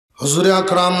হুজুর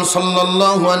আকরাম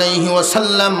সাল্লাল্লাহু আলাইহি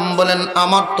ওয়াসাল্লাম বলেন,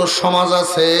 আমার তো সমাজ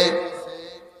আছে,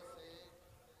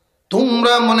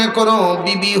 তোমরা মনে করো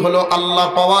বিবি হলো আল্লাহ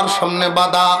পাওয়ার সামনে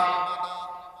বাধা,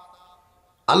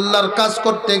 আল্লাহর কাজ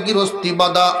করতে গৃহস্থী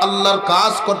বাধা, আল্লাহর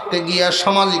কাজ করতে গিয়া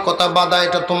সামাজিকতা বাধা,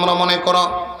 এটা তোমরা মনে করো।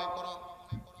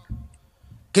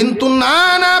 কিন্তু না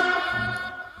না,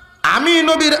 আমি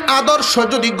নবীর আদর্শ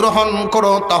যদি গ্রহণ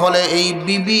করো তাহলে এই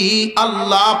বিবি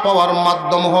আল্লাহ পাওয়ার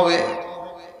মাধ্যম হবে,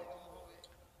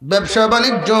 ব্যবসা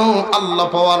বাণিজ্য আল্লাহ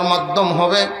পাওয়ার মাধ্যম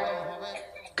হবে,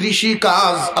 কৃষি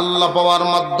কাজ আল্লাহ পাওয়ার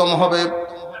মাধ্যম হবে,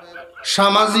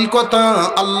 সামাজিকতা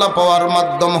আল্লাহ পাওয়ার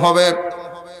মাধ্যম হবে।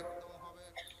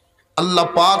 আল্লাহ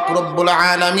পাক রব্বুল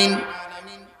আলামিন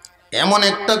এমন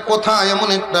একটা কথা, এমন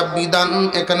একটা বিধান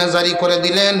এখানে জারি করে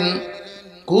দিলেন,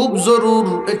 খুব জরুর,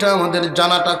 এটা আমাদের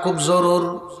জানাটা খুব জরুর।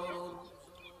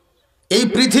 এই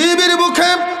পৃথিবীর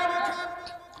বুকে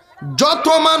যত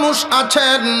মানুষ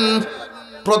আছেন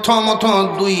প্রথমত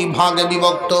দুই ভাগে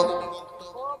বিভক্ত।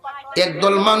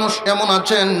 একদল মানুষ এমন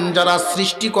আছেন যারা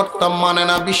সৃষ্টিকর্তা মানে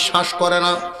না, বিশ্বাস করে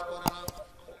না,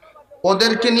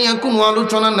 ওদেরকে নিয়ে কোনো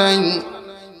আলোচনা নাই,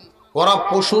 ওরা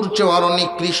পশুর চেয়ে আরো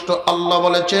নিকৃষ্ট। আল্লাহ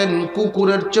বলেছেন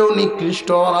কুকুরের চেয়েও নিকৃষ্ট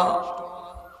ওরা,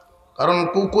 কারণ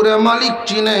কুকুরে মালিক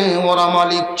চিনে, ওরা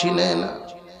মালিক চিনে না।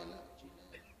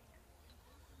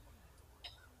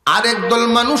 আরেক দল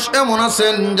মানুষ এমন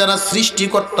আছেন যারা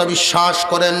সৃষ্টিকর্তা বিশ্বাস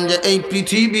করেন যে এই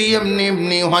পৃথিবী এমনি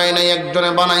এমনি হয় নাই,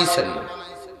 একজনে বানাইছেন,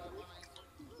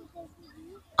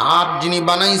 আর যিনি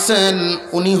বানাইছেন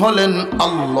উনি হলেন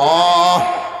আল্লাহ।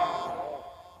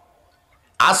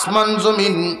 আসমান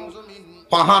জমিন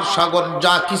পাহাড় সাগর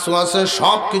যা কিছু আছে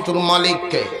সব কিছুর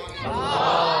মালিককে,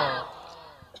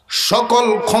 সকল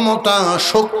ক্ষমতা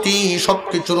শক্তি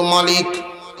সবকিছুর মালিক,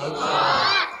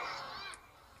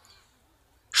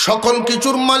 সকল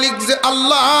কিছুর মালিক যে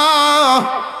আল্লাহ,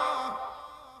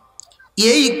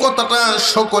 এই কথাটা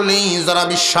সকলেই যারা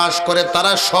বিশ্বাস করে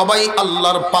তারা সবাই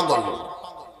আল্লাহর পাগল,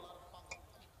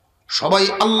 সবাই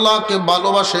আল্লাহকে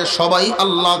ভালোবাসে, সবাই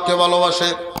আল্লাহকে ভালোবাসে,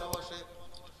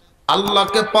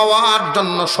 আল্লাহকে পাওয়ার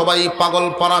জন্য সবাই পাগল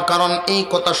পারা। কারণ এই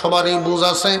কথা সবারই বুঝ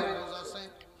আছে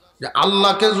যে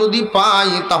আল্লাহকে যদি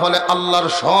পাই তাহলে আল্লাহর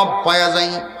সব পাওয়া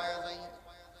যায়।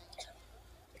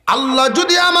 আল্লাহ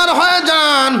যদি আমার হয়ে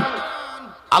যান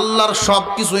আল্লাহর সব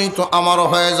কিছুই তো আমার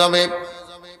হয়ে যাবে।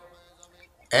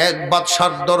 এক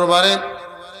বাদশার দরবারে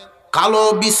কালো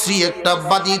বিশ্রী একটা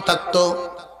বাদী থাকতো,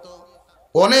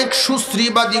 অনেক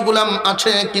সুশ্রীবাদী গোলাম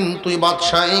আছে, কিন্তু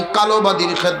বাদশাহ এই কালো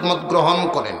বাদীর খেদমত গ্রহণ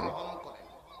করেন,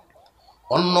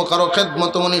 অন্য কারো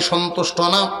খেদমত উনি সন্তুষ্ট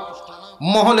না।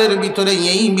 মহলের ভিতরে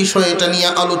এই বিষয়টা নিয়ে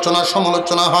আলোচনা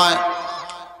সমালোচনা হয়।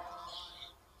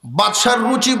 বাদশার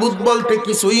রুচিবোধ বলতে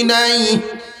কিছুই নাই,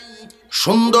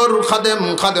 সুন্দর খাদেম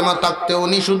খাদেমা থাকতে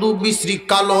উনি শুধু বিশ্রী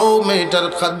কালো মেয়েটার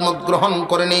খেদমত গ্রহণ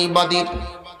করেন এই বাদীর।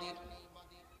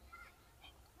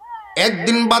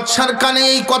 একদিন বাদশার কানে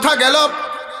এই কথা গেল,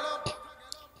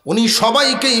 উনি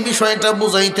সবাইকে এই বিষয়টা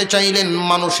বুঝাইতে চাইলেন,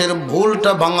 মানুষের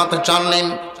ভুলটা ভাঙাতে চাইলেন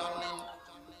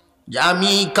যে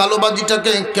আমি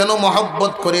কালোবাদীটাকে কেন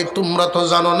মহব্বত করে তোমরা তো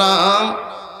জানো না।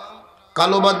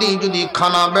 কালোবাদী যদি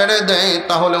খানা বেড়ে দেয়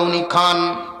তাহলে উনি খান,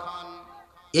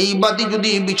 এই বাদী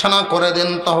যদি বিছানা করে দেন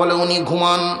তাহলে উনি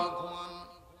ঘুমান।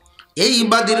 এই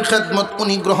বাদীর খেদমত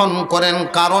উনি গ্রহণ করেন।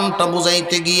 কারণটা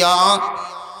বুঝাইতে গিয়া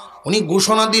উনি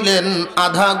ঘোষণা দিলেন,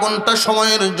 আধা ঘন্টা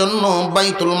সময়ের জন্য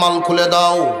বাইতুল মাল খুলে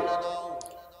দাও,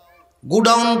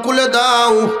 গুডাউন খুলে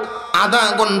দাও। আধা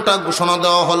ঘন্টা ঘোষণা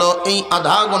দেওয়া হলো, এই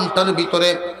আধা ঘন্টার ভিতরে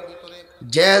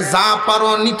যে যা পারো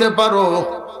নিতে পারো,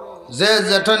 যে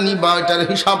যেটা নিবা এটার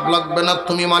হিসাব লাগবে না,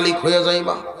 তুমি মালিক হয়ে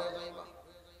যাইবা।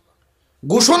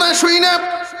 ঘোষণা শুনে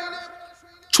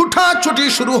ছুটাছুটি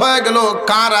শুরু হয়ে গেল,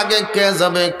 কার আগে কে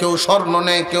যাবে। কেউ স্বর্ণ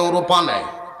নেয়, কেউ রূপা নেয়,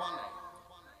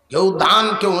 কেউ ধান,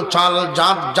 কেউ চাল,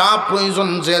 যার যা প্রয়োজন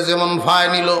যে যেমন ভাই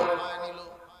নিল।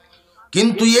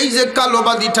 কিন্তু এই যে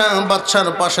কালোবাদীটা বাদশার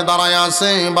পাশে দাঁড়ায়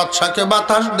আছে, বাদশাকে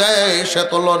বাতাস দেয়, সে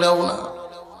তো লড়েও না।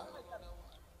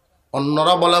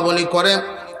 অন্যরা বলা বলি করে,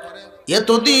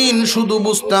 এতদিন শুধু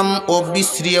বুঝতাম ও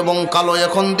বিশ্রী এবং কালো,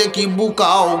 এখন দেখি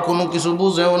বুকাও, কোনো কিছু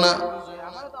বুঝেও না।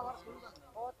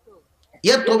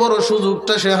 এত বড়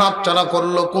সুযোগটা সে হাতছাড়া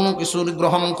করলো, কোনো কিছুর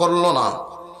গ্রহণ করলো না।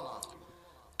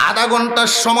 আধা ঘন্টার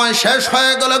সময় শেষ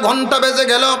হয়ে গেল, ঘন্টা বেজে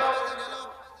গেল।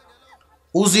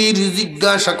 উজির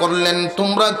জিজ্ঞাসা করলেন,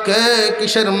 তোমরা কে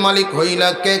কিসের মালিক হইলা,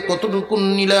 কে কতটুকু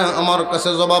নিলা, আমার কাছে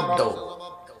জবাব দাও।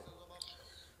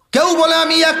 কেউ বলে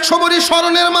আমি 100 ভরি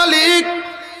স্বর্ণের মালিক,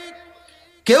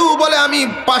 কেউ বলে আমি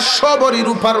 500 ভরি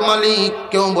রূপার মালিক,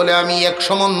 কেউ বলে আমি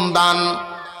 100 মণ দান,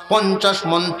 50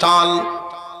 মণ চাল,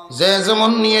 যে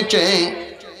যেমন নিয়েছে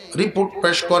রিপোর্ট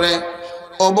পেশ করে।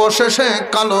 অবশেষে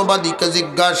কালোবাদীকে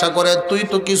জিজ্ঞাসা করে, তুই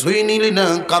তো কিছুই নিলি না,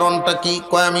 কারণটা কি?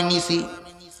 কয়, আমি নিছি।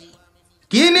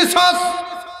 কি নিছস?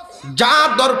 যা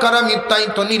দরকার আমি তাই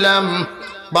তো নিলাম।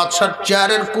 বাদশার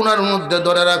চেয়ারের কোণার মধ্যে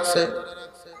ধরে রাখছে,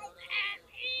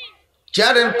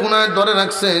 চেয়ারের কোণায় ধরে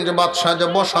রাখছে, যে বাদশাহ যে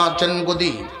বসা আছেন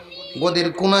গদি, গদির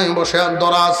কোণায় বসে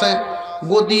ধরা আছে।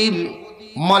 গদির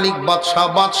মালিক বাদশাহ,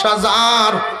 বাদশাহ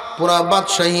যার, পুরা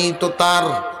বাদশাহী তো তার।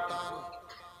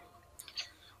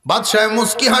 বাদশাহ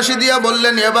মুস্কি হাসি দিয়া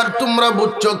বললেন, এবার তোমরা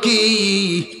বুঝছো কি?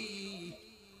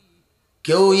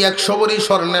 কেউ 100 ভরি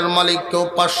স্বর্ণের মালিক, কেউ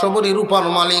 500 ভরি রূপার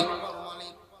মালিক।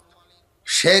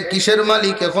 সে কিসের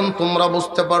মালিক এখন তোমরা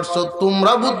বুঝতে পারছো?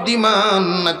 তোমরা বুদ্ধিমান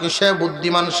নাকি সে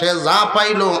বুদ্ধিমান? সে যা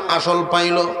পাইলো আসল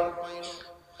পাইলো।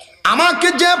 আমাকে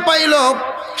যে পাইলো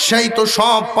সেই তো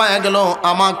সব পায় গেল,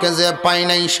 আমাকে যে পাই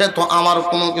নাই সে তো আমার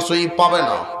কোনো কিছুই পাবে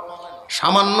না।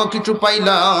 সামান্য কিছু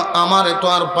পাইলা, আমারে তো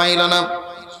আর পাইলা না।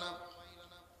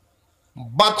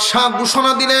 বাদশাহ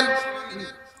ঘোষণা দিলেন,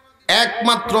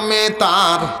 একমাত্র মেয়ে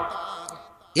তার,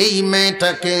 এই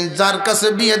মেয়েটাকে যার কাছে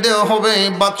বিয়ে দেওয়া হবে,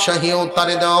 বাদশাহীও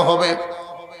তারে দেওয়া হবে।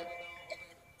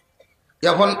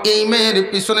 এখন এই মেয়ের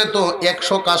পিছনে তো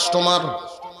 100 কাস্টমার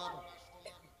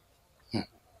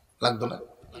লাগতো না,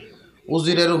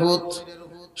 উজিরের ভূত,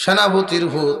 সেনাপতির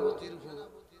ভূত,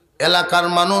 এলাকার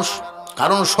মানুষ,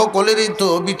 কারণ সকলেরই তো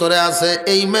ভিতরে আছে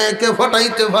এই মেয়েকে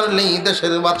ফটাইতে পারলেই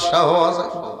দেশের বাদশাহ হওয়া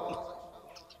যায়।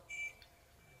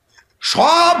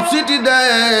 সব চিঠি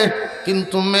দেয়,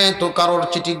 কিন্তু মেয়ে তো কারোর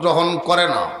চিঠি গ্রহণ করে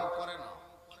না।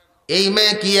 এই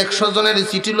মেয়ে কি 100 জনের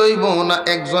চিঠি লইব না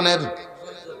একজনের?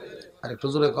 আরেকটু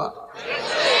জোরে কর।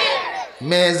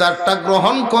 মেয়ে যারটা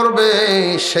গ্রহণ করবে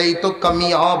সেই তো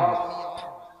কামিয়াব।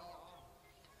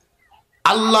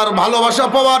 আল্লাহর ভালোবাসা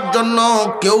পাওয়ার জন্য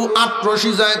কেউ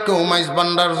আটরশি যায়, কেউ মাইজ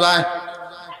ভান্ডার যায়।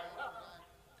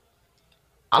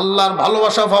 আল্লাহর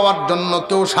ভালোবাসা পাওয়ার জন্য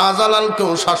কেউ শাহজালাল,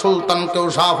 কেউ শাহ সুলতান, কেউ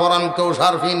শাহফরান, কেউ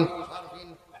শারফিন।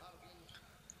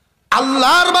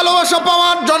 আল্লাহর ভালোবাসা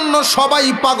পাওয়ার জন্য সবাই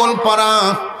পাগল পারা।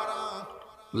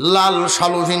 লাল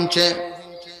শালু ভিনছে,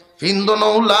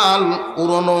 ফিন্দনও লাল,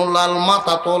 উড়নও লাল,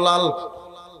 মাথা তো লাল।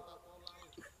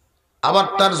 আবার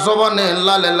তার জবানে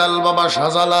লালে লাল বাবা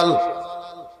শাহজালাল।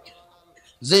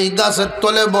 যেই গাছের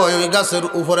তলে বয় ওই গাছের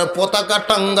উপরে পতাকা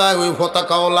টাঙ্গায়, ওই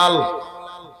পতাকাও লাল।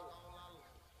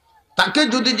 তাকে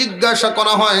যদি জিজ্ঞাসা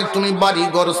করা হয়, তুমি বাড়ি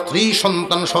ঘর স্ত্রী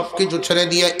সন্তান সবকিছু ছেড়ে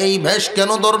দিয়ে এই ভেষ কেন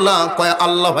ধরলা? কয়,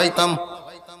 আল্লাহ ভাইতাম।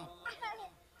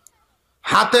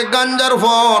 হাতে গাঞ্জার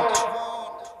ফট,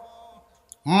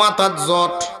 মাথার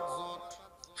জট,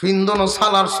 ফিন্দন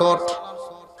সালার শট।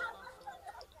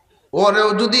 ওরেও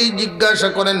যদি জিজ্ঞাসা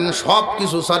করেন সব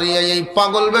কিছু ছাড়িয়ে এই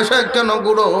পাগল বেশে কেন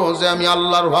গুড়ো? যে আমি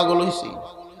আল্লাহর পাগল হইছি।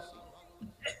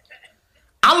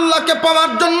 আল্লাহকে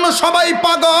পাওয়ার জন্য সবাই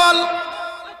পাগল,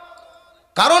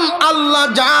 কারণ আল্লাহ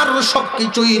যার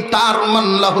সবকিছুই তার।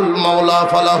 মানলাহুল মাওলা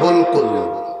ফালাহুল কুল।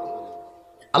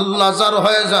 আল্লাহ যার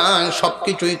হয়ে যায়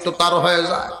সবকিছুই তো তার হয়ে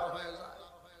যায়।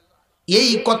 এই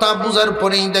কথা বুঝার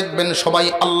পরেই দেখবেন সবাই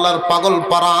আল্লাহর পাগল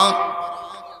পারা।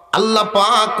 আল্লাহ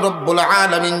পাক রব্বুল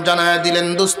আলামিন জানায় দিলেন,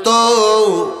 দোস্ত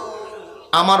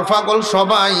আমার পাগল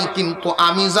সবাই, কিন্তু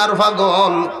আমি যার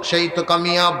পাগল সেই তো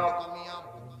কামিয়াব।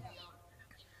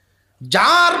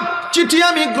 যার চিঠি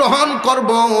আমি গ্রহণ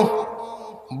করব,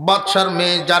 বাদশার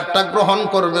মেয়ে যারটা গ্রহণ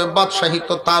করবে বাদশাহী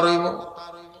তো তার হইব।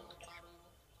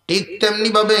 ঠিক তেমনি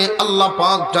ভাবে আল্লাহ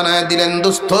পাক জানায় দিলেন,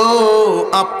 দোস্ত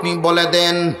আপনি বলে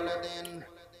দেন,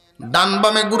 ডান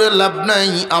বামে ঘুরে লাভ নাই,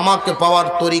 আমাকে পাওয়ার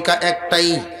তরিকা একটাই।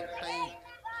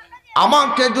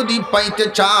 আমাকে যদি পাইতে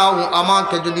চাও,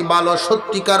 আমাকে যদি ভালো,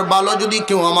 সত্যিকার ভালো যদি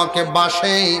কেউ আমাকে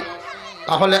বাসে,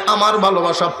 তাহলে আমার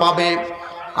ভালোবাসা পাবে।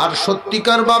 আর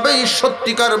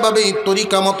সত্যিকার ভাবেই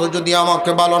তরিকা মতো যদি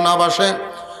আমাকে ভালো না বাসে,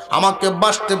 আমাকে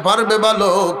বাসতে পারবে ভালো,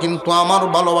 কিন্তু আমার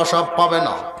ভালোবাসা পাবে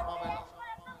না।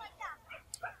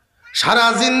 সারা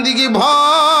জিন্দিগি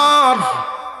ভর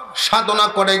সাধনা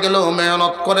করে গেল,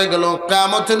 মেহনত করে গেল,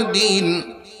 কিয়ামতের দিন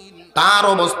তার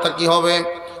অবস্থা কি হবে?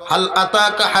 হাল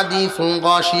আতাকা হাদিসুন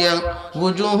গাশিয়া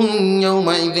ওয়াজুহুন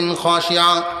ইয়াওমাইযিন খাশিয়া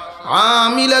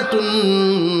আমিলাতুন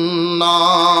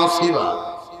নাসিবা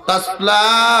তাসলা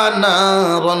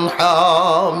নারান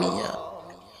হামিয়া।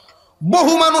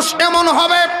 বহু মানুষ এমন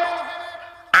হবে,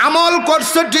 আমল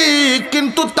করছে ঠিক,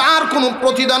 কিন্তু তার কোনো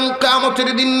প্রতিদান কিয়ামতের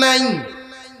দিন নাই।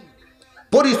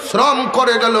 পরিশ্রম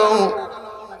করে গেল,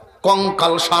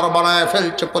 কঙ্কাল সার বানায়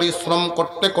ফেলছে পরিশ্রম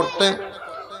করতে করতে,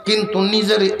 কিন্তু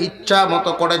নিজের ইচ্ছা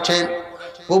মতো করেছে।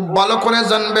 খুব ভালো করে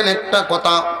জানবেন একটা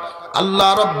কথা, আল্লাহ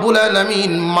রাব্বুল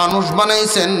আলামিন মানুষ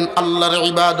বানাইছেন আল্লাহর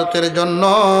ইবাদতের জন্য,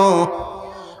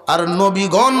 আর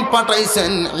নবীগণ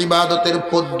পাঠাইছেন ইবাদতের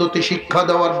পদ্ধতি শিক্ষা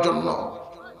দেওয়ার জন্য।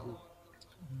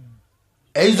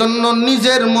 এই জন্য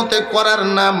নিজের মতে করার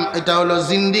নাম এটা হলো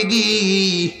জিন্দিগি,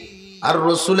 আর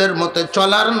রসুলের মতে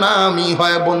চলার নামই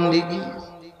হয় বন্দিগি।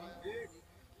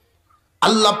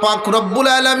 আল্লাহ পাক রব্বুল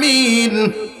আলামিন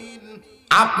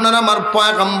আপনার আমার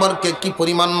পয়গম্বরকে কি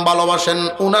পরিমাণ ভালোবাসেন।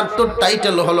 ওনার তো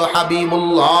টাইটেল হলো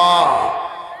হাবিবুল্লাহ,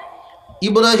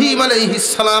 ইব্রাহিম আলাইহিস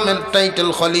সালামের টাইটেল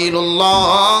খলিলুল্লাহ,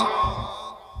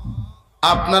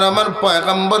 আপনার আমার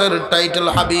পয়গম্বরের টাইটেল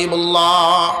হাবিবুল্লাহ।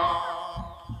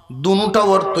 দুটা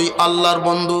অর্থই আল্লাহর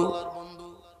বন্ধু,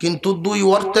 কিন্তু দুই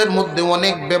অর্থের মধ্যে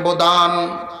অনেক ব্যবধান।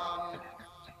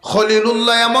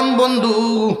 খলিলুল্লাহ এমন বন্ধু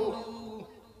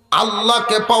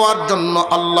আল্লাহকে পাওয়ার জন্য,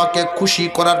 আল্লাহকে খুশি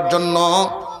করার জন্য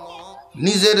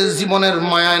নিজের জীবনের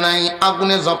মায়া নাই,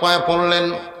 আগুনে ঝাঁপায় পড়লেন,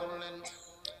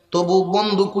 তবু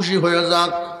বন্ধু খুশি হয়ে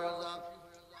যাক।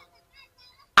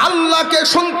 আল্লাহকে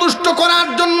সন্তুষ্ট করার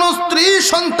জন্য স্ত্রী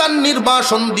সন্তান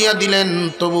নির্বাসন দিয়ে দিলেন,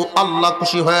 তবু আল্লাহ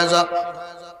খুশি হয়ে যাক।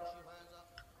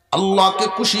 আল্লাহকে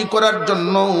খুশি করার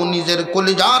জন্য নিজের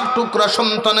কলিজার টুকরা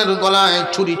সন্তানের গলায়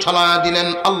ছুরি চালায়া দিলেন,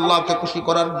 আল্লাহকে খুশি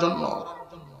করার জন্য।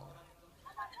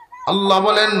 আল্লাহ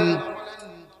বলেন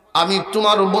আমি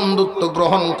তোমার বন্ধুত্ব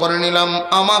গ্রহণ করে নিলাম,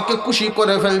 আমাকে খুশি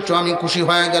করে ফেলছো, আমি খুশি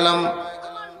হয়ে গেলাম।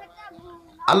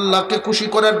 আল্লাহকে খুশি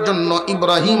করার জন্য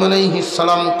ইব্রাহিম আলাইহিস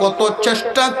সালাম কত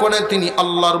চেষ্টা করে তিনি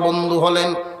আল্লাহর বন্ধু হলেন।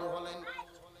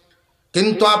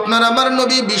 কিন্তু আপনার আমার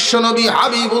নবী, বিশ্ব নবী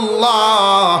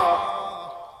হাবিবুল্লাহ,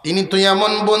 তিনি তো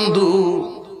এমন বন্ধু,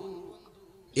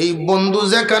 এই বন্ধু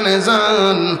যেখানে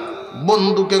যান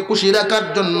বন্ধুকে খুশি রাখার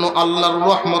জন্য আল্লাহর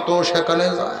রহমতও সেখানে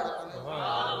যায়।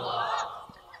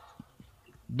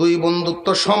 দুই বন্ধুত্ব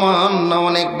সমান না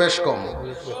অনেক বেশ কম?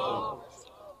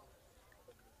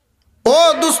 ও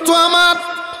দোস্ত আমার,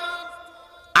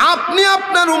 আপনি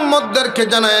আপনার উম্মতদেরকে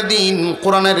জানায়া দিন,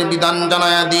 কোরআনের বিধান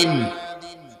জানায়া দিন।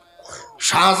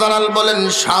 শাহজালাল বলেন,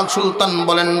 শাহ সুলতান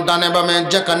বলেন, ডানে বামে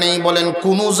যেখানেই বলেন,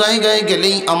 কোনো জায়গায়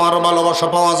গেলেই আমার ভালোবাসা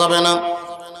পাওয়া যাবে না।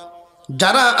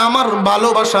 যারা আমার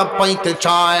ভালোবাসা পাইতে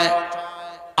চায়,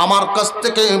 আমার কাছ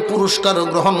থেকে পুরস্কার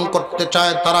গ্রহণ করতে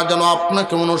চায়, তারা যেন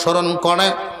আপনাকে অনুসরণ করে।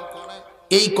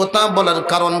 এই কথা বলার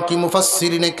কারণ কি?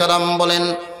 মুফাসসিরিনে কেরাম বলেন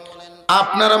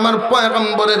আপনার আমার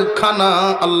পয়গম্বরের খানা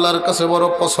আল্লাহর কাছে বড়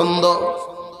পছন্দ।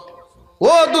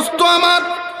 ও দোস্ত আমার,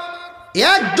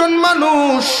 একজন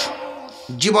মানুষ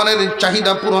জীবনের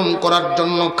চাহিদা পূরণ করার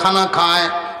জন্য খানা খায়।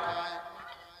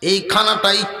 এই খানাটা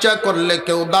ইচ্ছা করলে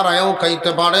কেউ দাঁড়ায়ও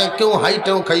খাইতে পারে, কেউ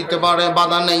হাইটেও খাইতে পারে,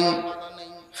 বাধা নেই।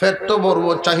 পেট তো ভরব,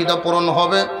 চাহিদা পূরণ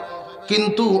হবে,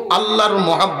 কিন্তু আল্লাহর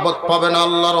মোহাব্বত পাবে না,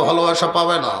 আল্লাহর ভালোবাসা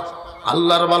পাবে না।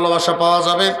 আল্লাহর ভালোবাসা পাওয়া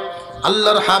যাবে।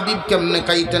 আল্লাহর হাবিব কেমনে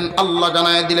খাইতেন আল্লাহ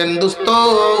জানায় দিলেন, দোস্ত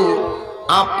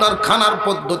আপনার খানার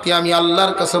পদ্ধতি আমি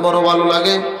আল্লাহর কাছে বড় ভালো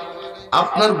লাগে,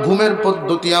 আপনার ঘুমের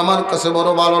পদ্ধতি আমার কাছে বড়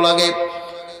ভালো লাগে,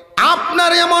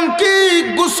 আপনার এমনকি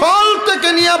গোসল থেকে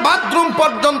নিয়ে বাথরুম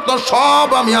পর্যন্ত সব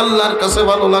আমি আল্লাহর কাছে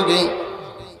ভালো লাগে।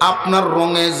 আপনার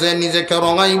রঙে যে নিজেকে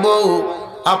রঙাইব,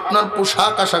 আপনার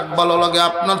পোশাক আশাক ভালো লাগে,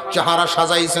 আপনার চেহারা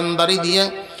সাজাইছেন দাড়ি দিয়ে,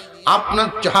 আপনার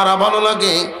চেহারা ভালো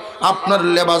লাগে, আপনার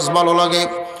লেবাস ভালো লাগে,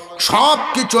 সব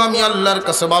কিছু আমি আল্লাহর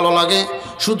কাছে ভালো লাগে।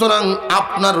 সুতরাং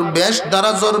আপনার বেশ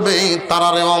দ্বারা জ্বরবে,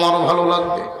 তারারেও আমার ভালো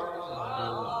লাগবে।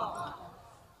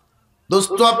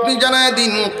 দোস্ত আপনি জানায়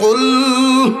দিন, কুল,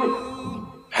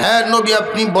 হ্যাঁ নবী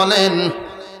আপনি বলেন,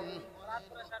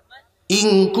 ইন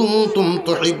কুনতুম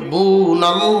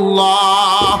তুহিব্বুনাল্লাহ,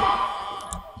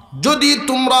 যদি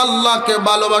তোমরা আল্লাহকে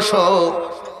ভালোবাসো,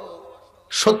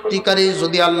 সত্যিকারে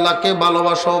যদি আল্লাহকে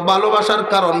ভালোবাসো, ভালোবাসার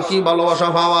কারণ কি? ভালোবাসা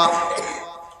পাওয়া,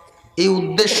 এই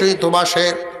উদ্দেশ্যই তো বাসে।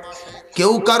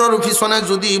 কেউ কারোর পিছনে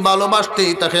যদি ভালোবাসতে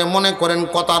তাকে মনে করেন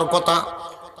কথার কথা,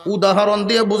 উদাহরণ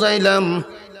দিয়ে বুঝাইলাম,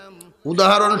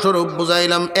 উদাহরণস্বরূপ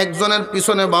বুঝাইলাম, একজনের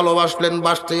পিছনে ভালোবাসলেন,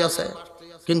 বাসতেই আছে,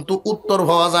 কিন্তু উত্তর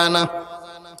হওয়া যায় না।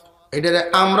 এটারে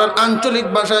আমরা আঞ্চলিক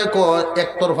ভাষায় কয়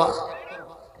একতরফা।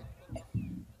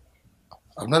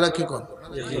 আপনারা কি কন?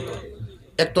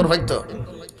 একতরফাই তো।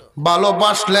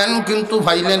 ভালোবাসলেন কিন্তু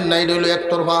ভাইলেন নাই, রইল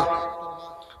একতরফা।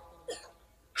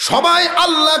 সবাই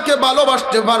আল্লাহকে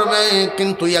ভালোবাসতে পারবে,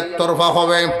 কিন্তু একতরফা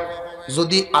হবে।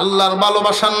 যদি আল্লাহর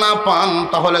ভালোবাসা না পান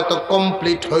তাহলে তো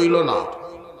কমপ্লিট হইল না।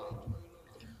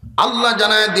 আল্লাহ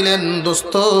জানায় দিলেন,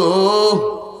 দোস্ত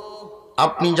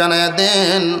আপনি জানায়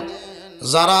দেন,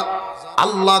 যারা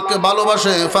আল্লাহকে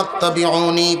ভালোবাসে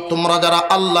ফাত্তাবিউনি, তোমরা যারা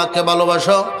আল্লাহকে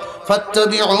ভালোবাসো,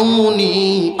 ফাত্তাবিউনি,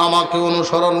 আমাকে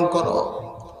অনুসরণ করো।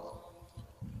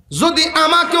 যদি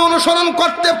আমাকে অনুসরণ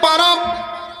করতে পারো,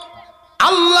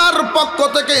 আল্লাহর পক্ষ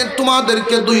থেকে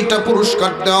তোমাদেরকে দুইটা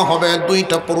পুরস্কার দেওয়া হবে।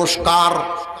 দুইটা পুরস্কার।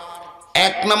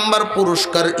 এক নাম্বার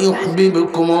পুরস্কার,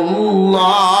 ইউহিব্বুকুমুল্লাহ,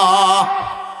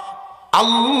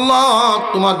 আল্লাহ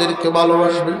তোমাদেরকে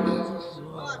ভালোবাসবেন।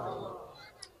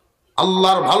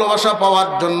 আল্লাহর ভালোবাসা পাওয়ার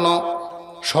জন্য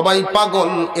সবাই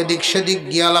পাগল, এদিক সেদিক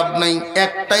গিয়া লাভ নাই।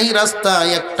 একটাই রাস্তা,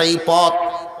 একটাই পথ,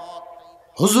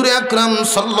 হুজুর আকরাম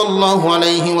সাল্লাল্লাহু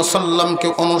আলাইহি ওয়াসাল্লামকে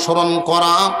অনুসরণ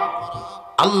করা,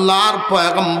 আল্লাহর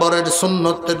পয়গম্বরের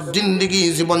সুন্নতের জিন্দেগি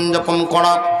জীবনযাপন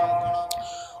করা।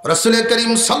 রাসূল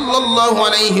করিম সাল্লাল্লাহু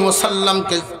আলাইহি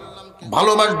ওয়াসাল্লামকে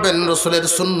ভালোবাসবেন, রাসূলের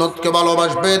সুন্নতকে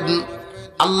ভালোবাসবেন।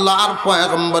 আল্লাহর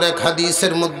পয়গম্বর এক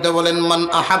হাদিসের মধ্যে বলেন, মান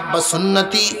আহাব্বা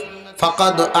সুন্নতি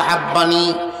ফাকাদ আহাব্বানি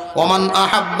ওয়া মান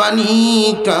আহাব্বানি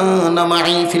কানা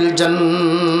মাই ফিল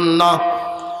জান্নাহ।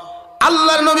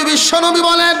 আল্লাহর নবী বিশ্ব নবী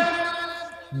বলেন,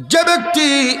 যে ব্যক্তি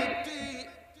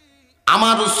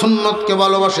আমার সুন্নতকে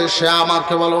ভালোবাসে সে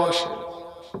আমাকে ভালোবাসে,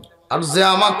 আর যে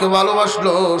আমাকে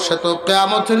ভালোবাসলো সে তো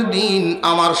কিয়ামতের দিন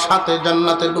আমার সাথে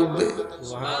জান্নাতে ঢুকবে।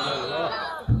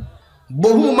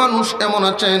 বহু মানুষ এমন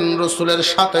আছেন রাসূলের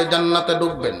সাথে জান্নাতে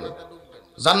ঢুকবেন।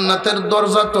 জান্নাতের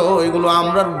দরজা তো এগুলো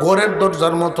আমরা ঘরের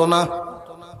দরজার মতো না।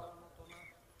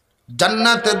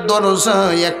 জান্নাতের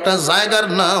দরজায় একটা জায়গার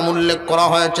নাম উল্লেখ করা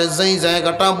হয়েছে, যেই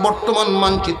জায়গাটা বর্তমান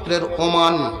মানচিত্রের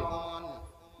ওমান।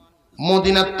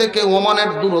 মদিনার থেকে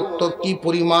ওমানের দূরত্ব কি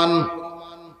পরিমাণ?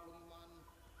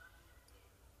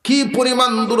 কি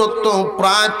পরিমাণ দূরত্ব?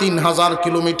 প্রায় 3000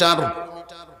 কিলোমিটার।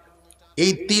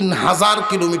 এই 3000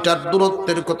 কিলোমিটার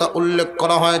দূরত্বের কথা উল্লেখ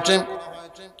করা হয়েছে।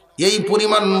 এই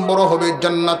পরিমাণ বড় হবে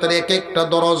জান্নাতের এক একটা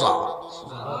দরজা।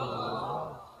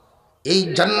 এই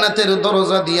জান্নাতের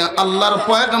দরজা দিয়া আল্লাহর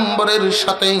পয়গম্বরের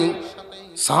সাথে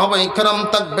সাহাবায়ে কেরাম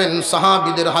থাকবেন,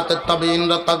 সাহাবীদের হাতে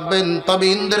তাবেঈনরা থাকবেন,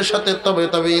 তাবেঈনদের সাথে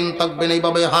তাবেঈন থাকবেন।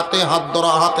 এইভাবে হাতে হাত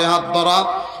ধরা, হাতে হাত ধরা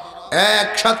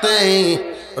একসাথে।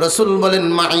 রাসূল বলেন,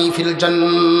 মাই ফিল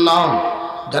জান্নাহ,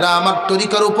 যারা আমার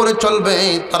তরিকার উপরে চলবে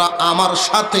তারা আমার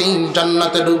সাথেই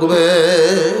জান্নাতে ঢুকবে।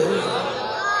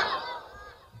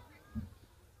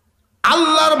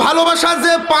 আল্লাহর ভালোবাসা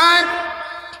যে পায়,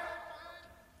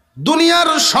 দুনিয়ার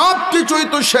সব কিছুই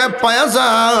তো সে পাওয়া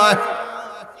যায়।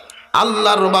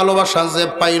 আল্লাহর ভালোবাসা যে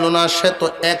পাইল না সে তো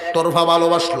একতরফা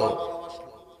ভালোবাসলো।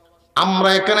 আমরা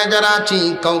এখানে যারা আছি,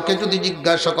 কাউকে যদি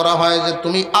জিজ্ঞাসা করা হয় যে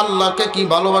তুমি আল্লাহকে কি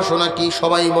ভালোবাসো নাকি,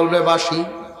 সবাই বলবে বাসি।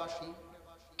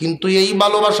 কিন্তু এই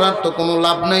ভালোবাসার তো কোনো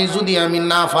লাভ নাই যদি আমি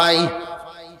না পাই।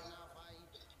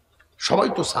 সবাই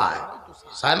তো চায়,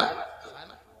 চায় না?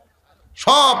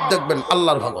 সব দেখবেন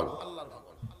আল্লাহর পাগল।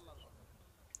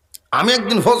 আমি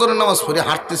একদিন ফজরের নামাজ পড়ে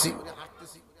হাঁটতেছি,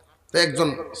 একজন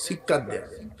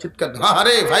চিৎকার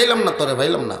আরে ভাইলাম না তোরে,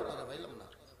 ভাইলাম না।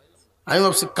 আমি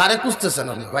ভাবছি কারে খুঁজতেছেন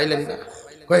আপনি, ভাইলেন না?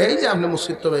 এই যে আপনি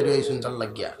মসজিদ তো বাইরে হয়েছেন চাল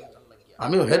লাগিয়া,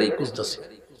 আমিও হেরেই খুঁজতেছি।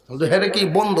 হেরে কি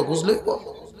বন্ধ খুঁজলে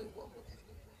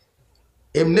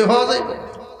এমনি হওয়া যায়?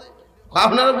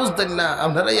 আপনারা বুঝতেন না,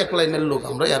 আপনারাই এক লাইনের লোক,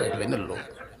 আমরা আর এক লাইনের লোক।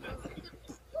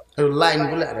 লাইন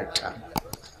বলে আরেকটা,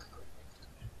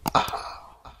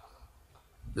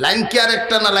 লাইন কি আর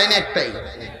একটা না? লাইন একটাই,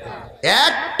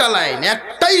 একটা লাইন,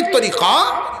 একটাই তরিকা।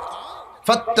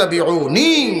 ফাত্তাবিউনি,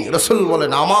 রাসূল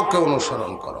বলেন আমাকে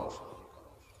অনুসরণ করো।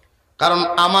 কারণ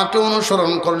আমাকে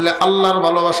অনুসরণ করলে আল্লাহর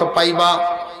ভালোবাসা পাইবা।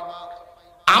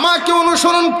 আমাকে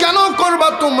অনুসরণ কেন করবা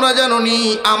তোমরা জানো নি?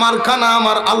 আমার খানা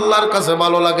আমার আল্লাহর কাছে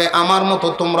ভালো লাগে, আমার মতো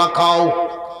তোমরা খাও।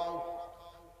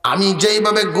 আমি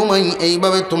যেইভাবে ঘুমাই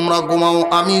এইভাবে তোমরা ঘুমাও,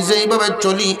 আমি যেইভাবে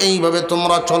চলি এইভাবে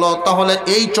তোমরা চলো, তাহলে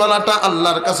এই চলাটা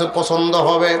আল্লাহর কাছে পছন্দ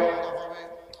হবে।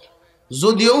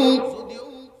 যদিও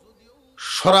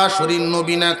সরাসরি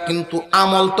নবী না, কিন্তু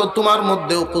আমল তো তোমার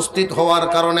মধ্যে উপস্থিত হওয়ার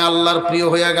কারণে আল্লাহর প্রিয়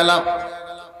হয়ে গেল।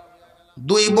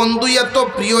 দুই বন্ধু এত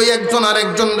প্রিয়, একজন আর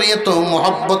একজন এত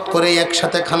মহব্বত করে,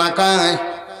 একসাথে খানা খায়,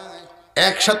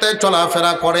 একসাথে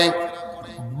চলাফেরা করে,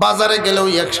 বাজারে গেলেও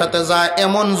একসাথে যায়।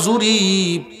 এমন জুরি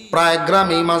প্রায়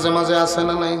গ্রামে মাঝে মাঝে আছে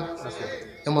না নাই?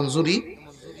 এমন জুরি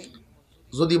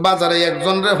যদি বাজারে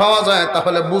একজন রে পাওয়া যায়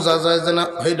তাহলে বোঝা যায় যে না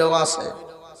হইটাও আছে,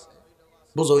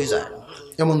 বোঝাই যায়।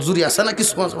 এমন জুরি আছে না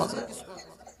কিছু মাঝে মাঝে?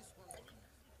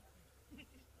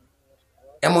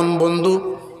 এমন বন্ধু,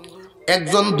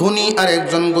 একজন ধনী আর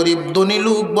একজন গরিব। ধনী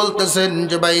লোক বলতেছেন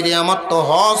যে বাইরে আমার তো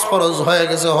হজ ফরজ হয়ে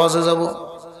গেছে, হজে যাব।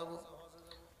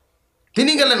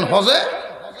 তিনি গেলেন হজে,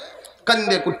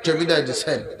 কান্দে কুচ্ছে বিদায়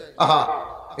দিচ্ছেন। আহা,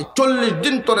 এই 40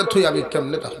 দিন তোরে থুই আমি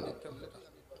কেমনে থাকবো,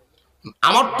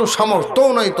 আমার তো সামর্থ্য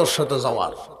নাই তোর সাথে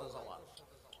যাওয়ার।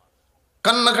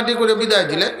 কান্নাকাটি করে বিদায়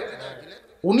দিলে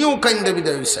উনিও কান্দে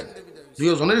বিদায় দিচ্ছেন।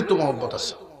 দুজনেরই তো মহব্বত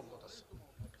আছে।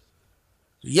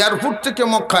 এয়ারপোর্ট থেকে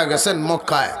মক্কায় গেছেন,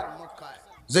 মক্কায়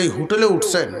যেই হোটেলে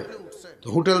উঠছেন,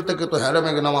 হোটেল থেকে তো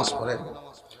হেরামেগে নামাজ পড়েন।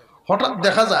 হঠাৎ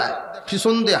দেখা যায়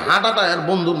পিছন দিয়ে হাঁটাটা এর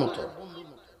বন্ধুর মতো,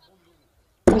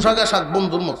 পোশাক আশাক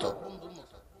বন্ধুর মতো।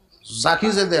 জাকি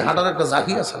যে দেয় হাঁটার একটা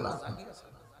জাকি আছে না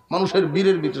মানুষের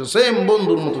বীরের ভিতরে, সেম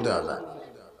বন্ধুর মতো দেওয়া যায়।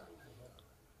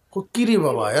 কিরে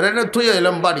বাবা এরা তুই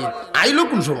এলাম বাড়ি আইলো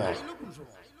কোন সময়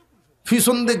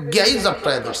পিছন দিয়ে গিয়াই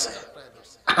জাপটায় ধরছে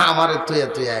আমারে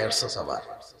তুই আসছিস আবার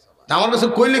আমার কাছে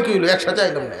কইলে কি হইলো একসাথে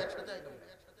আইলাম না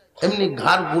এমনি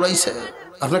ঘাড় ঘুরাইছে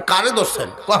আপনি কারে ধরছেন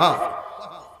কহা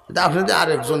আপনি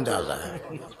আরেকজন দেওয়া যায়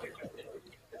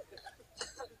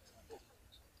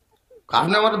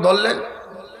আপনি আমার ধরলেন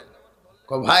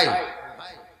ভাই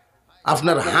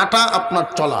আপনার হাঁটা আপনার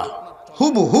চলা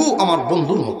হুবহু আমার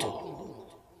বন্ধুর মতো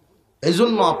এই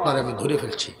জন্য আপনার আমি ধরে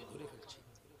ফেলছি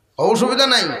অসুবিধা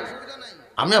নাই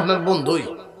আমি আপনার বন্ধুই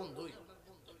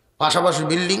পাশাপাশি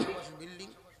বিল্ডিং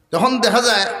যখন দেখা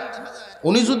যায়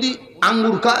উনি যদি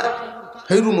আঙ্গুর খায়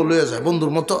সেই রুমও লয়ে যায়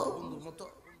বন্ধুর মতো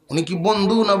উনি কি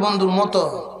বন্ধু না বন্ধুর মতো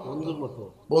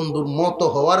বন্ধুর মতো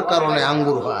হওয়ার কারণে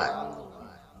আঙ্গুর হয়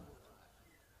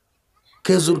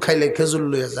খেজুর খাইলে খেজুর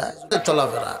লয়ে যায়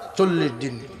চলাফেরা 40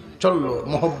 দিন চললো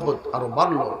মোহব্বত আরো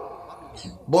বাড়লো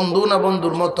বন্ধু না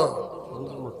বন্ধুর মতো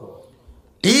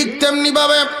ঠিক তেমনি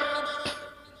ভাবে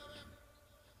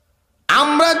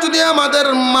আমরা যদি আমাদের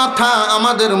মাথা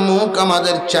আমাদের মুখ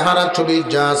আমাদের চেহারা ছবি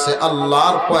যা আছে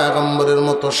আল্লাহর পয়গম্বরের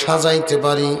মতো সাজাইতে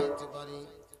পারি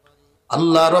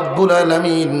আল্লাহ রব্বুল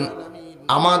আলামিন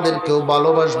আমাদেরকেও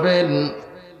ভালোবাসবেন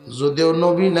যদিও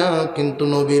নবী না কিন্তু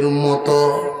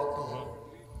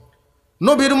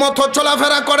নবীর মতো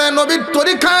চলাফেরা করে নবীর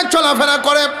তরিকায় চলাফেরা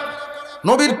করে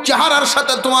নবীর চেহারার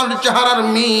সাথে তোমার চেহারার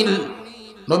মিল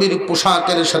নবীর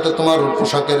পোশাকের সাথে তোমার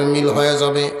পোশাকের মিল হয়ে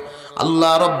যাবে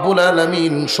আল্লাহ রব্বুল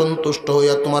আলামিন সন্তুষ্ট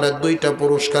হইয়া তোমার দুইটা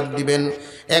পুরস্কার দিবেন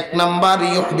এক নাম্বার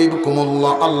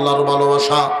ইউহিব্বুকুমুল্লাহ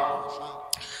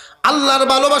আল্লাহর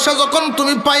ভালোবাসা যখন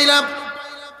তুমি পাইলা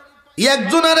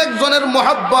একজনের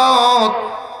মহব্বত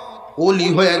ওলি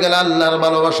হয়ে গেল আল্লাহর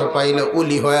ভালোবাসা পাইলে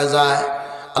ওলি হয়ে যায়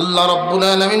আল্লাহ রব্বুল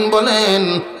আলামিন বলেন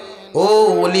ও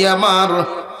ওলি আমার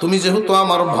তুমি যেহেতু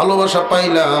আমার ভালোবাসা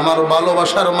পাইলা আমার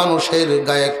ভালোবাসার মানুষের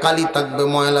গায়ে কালি থাকবে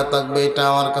ময়লা থাকবে এটা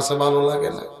আমার কাছে ভালো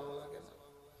লাগে না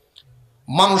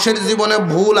মানুষের জীবনে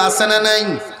ভুল আছে না নাই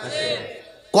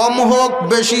কম হোক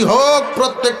বেশি হোক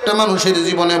প্রত্যেকটা মানুষের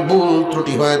জীবনে ভুল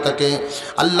ত্রুটি হয়ে থাকে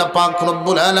আল্লাহ পাক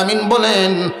রব্বুল আলামিন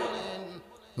বলেন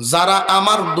যারা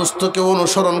আমার দোস্তকে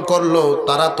অনুসরণ করলো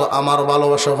তারা তো আমার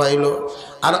ভালোবাসা পাইলো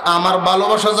আর আমার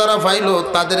ভালোবাসা যারা পাইলো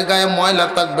তাদের গায়ে ময়লা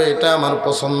থাকবে এটা আমার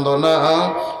পছন্দ না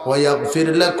ওয়াগফির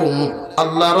লাকুম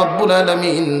আল্লাহ রব্বুল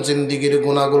আলামিন জিন্দেগীর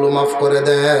গুনাহগুলো মাফ করে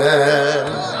দেন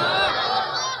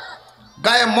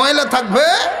গায়ে ময়লা থাকবে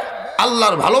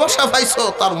আল্লাহর ভালোবাসা পাইছো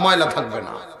তার ময়লা থাকবে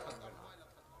না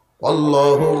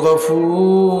আল্লাহু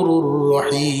গফুরুর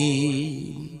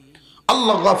রহিম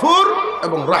আল্লাহ গফুর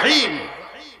এবং রহিম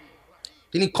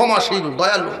তিনি ক্ষমাশীল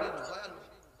দয়ালু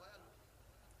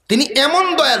তিনি এমন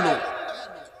দয়ালু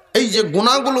এই যে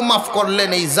গুনাহগুলো মাফ করলেন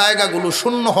এই জায়গাগুলো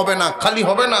শূন্য হবে না খালি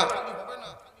হবে না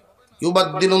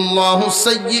ইউবাদদিলুল্লাহু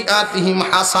সাইয়্যাতিহিম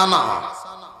হাসানা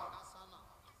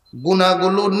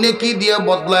গুনাহগুলো নেকি দিয়ে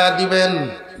বদলায়া দিবেন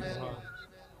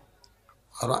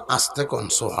আর আস্তে কোন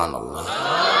সুবহানাল্লাহ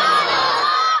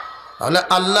তাহলে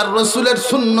আল্লাহর রাসূলের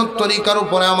সুন্নত তরিকার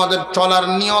উপরে আমাদের চলার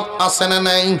নিয়ত আছে না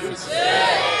নাই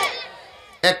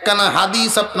একখানা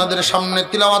হাদিস আপনাদের সামনে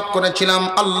তিলাওয়াত করেছিলাম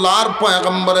আল্লাহর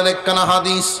পয়গম্বরের একখানা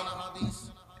হাদিস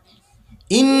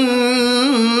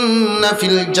ইন্না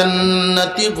ফিল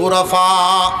জান্নাতি গুরাফা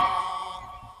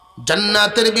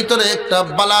জান্নাতের ভিতরে একটা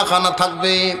বালাখানা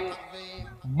থাকবে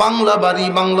বাংলা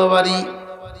বাড়ি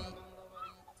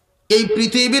এই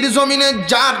পৃথিবীর জমিনে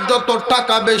যার যত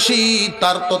টাকা বেশি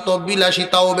তার তত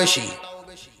বিলাসিতাও বেশি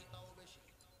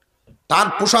তার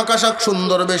পোশাক আশাক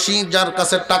সুন্দর বেশি যার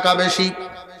কাছে টাকা বেশি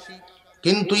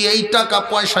কিন্তু এই টাকা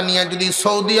পয়সা নিয়ে যদি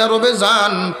সৌদি আরবে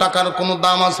যান টাকার কোনো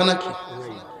দাম আছে নাকি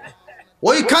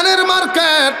ওইখানের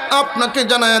মার্কেট আপনাকে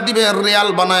জানায়া দিবে রিয়াল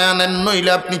বানায়া নেন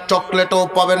নইলে আপনি চকলেটও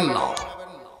পাবেন না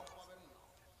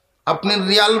আপনি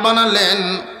রিয়াল বানালেন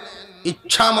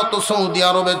ইচ্ছা মতো সৌদি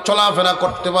আরবে চলাফেরা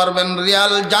করতে পারবেন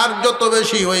রিয়াল যার যত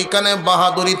বেশি ওইখানে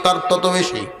বাহাদুরি তার তত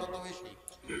বেশি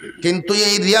কিন্তু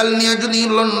এই রিয়াল নিয়ে যদি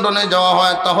লন্ডনে যাওয়া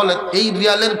হয় তাহলে এই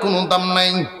রিয়ালের কোনো দাম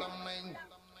নাই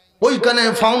ওইখানে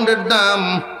পাউন্ডের দাম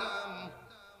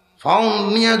পাউন্ড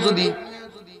নিয়ে যদি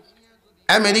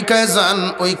আমেরিকায় যান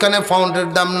ওইখানে পাউন্ডের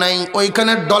দাম নাই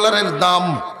ওইখানে ডলারের দাম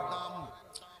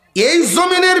এই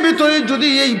জমিনের ভিতরে যদি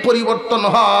এই পরিবর্তন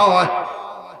হয়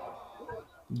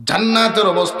জান্নাতের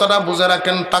অবস্থাটা বুঝে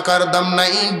রাখেন টাকার দাম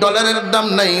নাই ডলারের দাম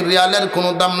নাই রিয়ালের কোনো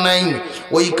দাম নাই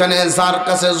ওইখানে যার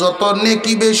কাছে যত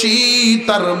নেকি বেশি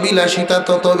তার বিলাসিতা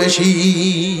তত বেশি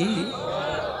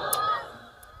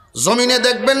জমিনে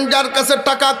দেখবেন যার কাছে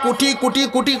টাকা কোটি কোটি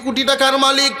কোটি কোটি টাকার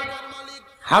মালিক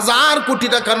হাজার কোটি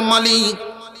টাকার মালিক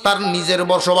তার নিজের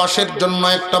বসবাসের জন্য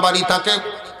একটা বাড়ি থাকে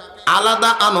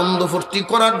আলাদা আনন্দ ফুর্তি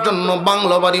করার জন্য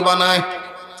বাংলো বাড়ি বানায়,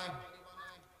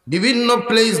 বিভিন্ন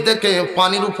প্লেস দেখে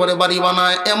পানির উপরে বাড়ি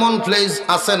বানায়। এমন প্লেস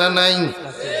আছে না নাই?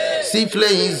 সি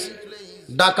প্লেস,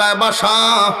 ঢাকায় বাসা,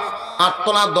 8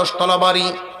 তলা 10 তলা বাড়ি।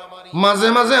 মাঝে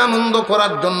মাঝে আনন্দ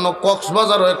করার জন্য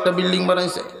কক্সবাজারও একটা বিল্ডিং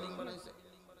বানাইছে।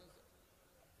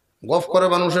 গফ করে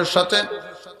মানুষের সাথে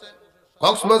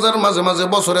কক্সবাজার মাঝে মাঝে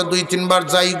বছরে 2-3 বার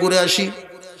যাই, ঘুরে আসি।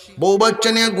 বউ বাচ্চা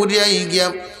নিয়ে ঘুরিয়ে গিয়া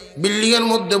বিল্ডিং এর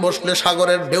মধ্যে বসলে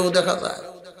সাগরের ঢেউ দেখা যায়।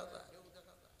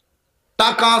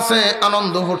 টাকা আছে,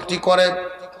 আনন্দ ফুর্তি করে।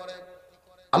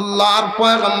 আল্লাহর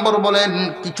পয়গম্বর বলেন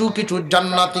কিছু কিছু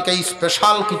জান্নাতীকে,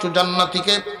 স্পেশাল কিছু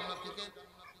জান্নাতীকে,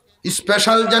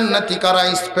 স্পেশাল জান্নাতী কারা?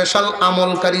 স্পেশাল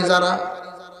আমলকারী যারা।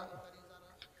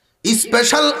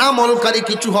 স্পেশাল আমলকারী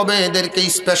কিছু হবে, এদেরকে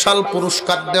স্পেশাল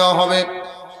পুরস্কার দেওয়া হবে।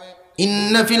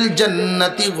 ইন্না ফিল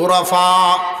জান্নাতি গুরাফা,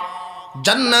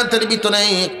 জান্নাতের ভিতরে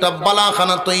একটা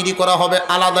বালাখানা তৈরি করা হবে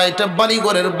আলাদা। এটা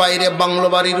বাড়িঘরের বাইরে বাংলো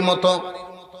বাড়ির মতো,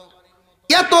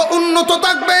 এত উন্নত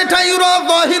থাকবে। এটা ইউরা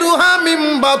যাহিরুহা মিন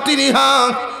বাতিনিহা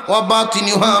ওয়া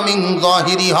বাতিনুহা মিন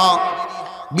যাহিরিহা,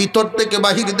 ভিতর থেকে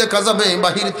বাহির দেখা যাবে,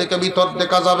 বাহির থেকে ভিতর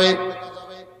দেখা যাবে।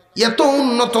 এত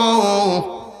উন্নত,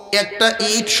 একটা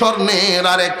ইট স্বর্ণের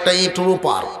আর একটা ইট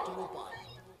রূপার।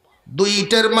 2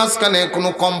 ইটের মাঝখানে কোনো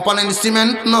কোম্পানির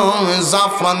সিমেন্ট নয়,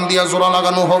 জাফরান দিয়া জোড়া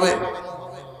লাগানো হবে,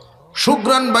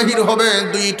 সুগ্রান বাহির হবে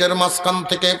 2 ইটের মাঝখান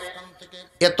থেকে।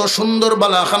 এত সুন্দর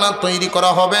বালাখানা তৈরি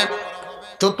করা হবে।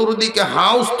 চতুর্দিকে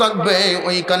হাউস থাকবে,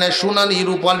 ওইখানে সোনালি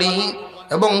রূপালি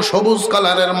এবং সবুজ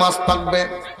কালারের মাছ থাকবে।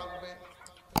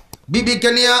 বিবিকে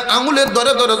নিয়ে আঙুলের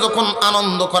ধরে ধরে যখন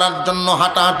আনন্দ করার জন্য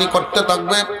হাঁটাহাঁটি করতে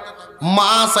থাকবে,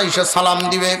 মাছ আইসে সালাম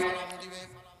দিবে,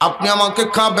 আপনি আমাকে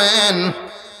খাবেন?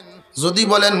 যদি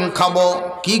বলেন খাবো,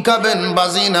 কি খাবেন?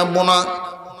 বাজি না বোনা?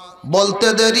 বলতে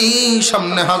দেরি,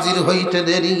 সামনে হাজির হইতে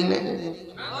দেরি নেই।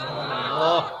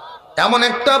 এমন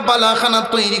একটা বালাখানা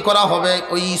তৈরি করা হবে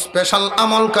ওই স্পেশাল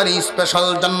আমলকারী, স্পেশাল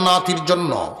জান্নাতীর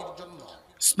জন্য।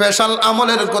 স্পেশাল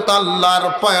আমলের কথা আল্লাহর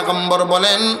পয়গম্বর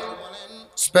বলেন।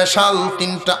 স্পেশাল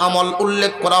 3টা আমল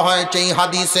উল্লেখ করা হয়েছে এই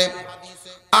হাদিসে।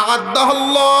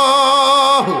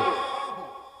 আ'আদ্দাহুল্লাহু,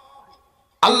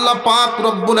 আল্লাহ পাক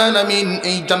রব্বুল আলামিন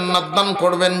এই জান্নাত দান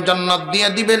করবেন, জান্নাত দিয়ে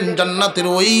দিবেন। জান্নাতের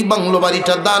ওই বাংলো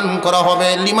বাড়িটা দান করা হবে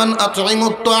লিমান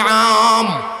আত'ইমুত তা'আম।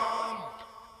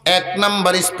 1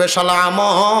 নাম্বার স্পেশাল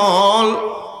আমল,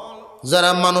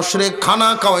 যারা মানুষরে খানা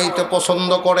খাওয়াইতে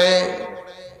পছন্দ করে,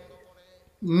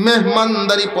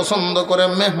 মেহমানদারি পছন্দ করে,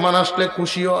 মেহমান আসলে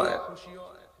খুশি হয়।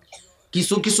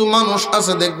 কিছু কিছু মানুষ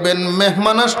আছে দেখবেন,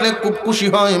 মেহমান আসলে খুব খুশি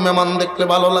হয়, মেহমান দেখলে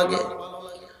ভালো লাগে।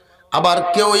 আবার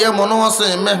কেউ এমনও আছে,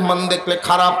 মেহমান দেখলে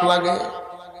খারাপ লাগে।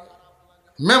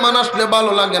 মেহমান আসলে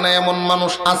ভালো লাগে না এমন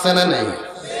মানুষ আছে না নেই?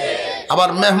 আবার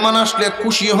মেহমান আসলে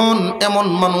খুশি হন এমন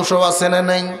মানুষও আছে না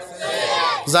নেই?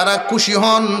 যারা খুশি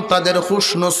হন তাদের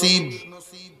খুশনসিব।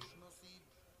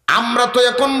 আমরা তো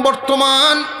এখন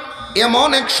বর্তমান এমন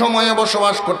এক সময়ে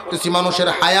বসবাস করতেছি, মানুষের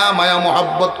হায়া মায়া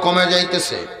মোহাব্বত কমে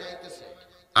যাইতেছে।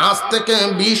 আজ থেকে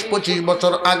 20-25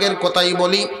 বছর আগের কথাই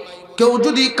বলি, কেউ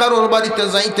যদি কারোর বাড়িতে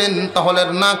যাইতেন তাহলে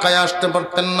না খায় আসতে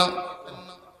পারতেন না।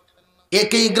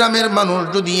 একই গ্রামের মানুষ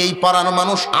যদি এই পাড়ার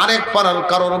মানুষ আরেক পাড়ার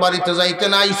কারোর বাড়িতে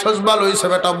যাইতেন, আইসস ভালো হইছে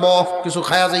বেটা, বহ কিছু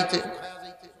খায়া যাইতে।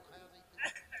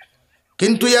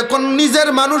 কিন্তু এখন নিজের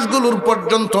মানুষগুলোর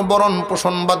পর্যন্ত বরণ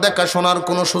পোষণ বা দেখাশোনার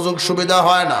কোনো সুযোগ সুবিধা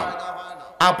হয় না।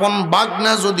 আপন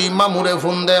বাগনা যদি মামুরে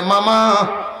ফোন দেয়, মামা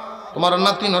তোমার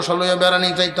নাতি নশালয়ে বেড়ানি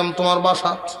যাইতাম তোমার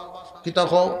বাসা, কি তা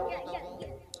কও?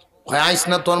 আইস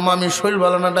না, তোর মামি শরীর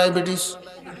ভালো না, ডায়াবেটিস।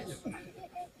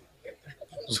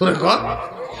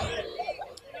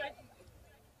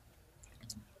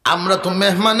 আমরা তো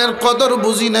মেহমানের কদর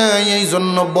বুঝি না, এই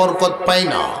জন্য বরকত পাই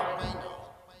না।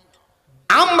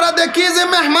 আমরা দেখি যে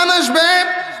মেহমান আসবে,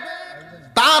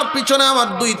 তার পিছনে আমার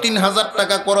 2-3 হাজার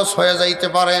টাকা খরচ হয়ে যাইতে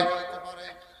পারে।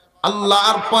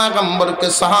 আল্লাহর পয়গম্বরকে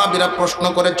সাহাবীরা প্রশ্ন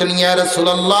করেছেন, ইয়া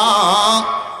রাসূলুল্লাহ,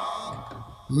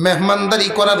 মেহমানদারি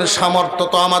করার সামর্থ্য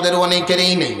তো আমাদের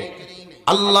অনেকেরই নেই।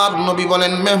 আল্লাহর নবী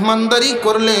বলেন, মেহমানদারি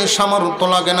করলে সামর্থ্য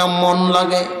লাগে না, মন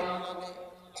লাগে।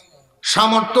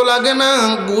 সামর্থ্য লাগে না,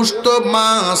 গোশত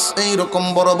মাছ এইরকম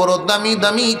বড় বড় দামি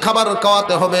দামি খাবার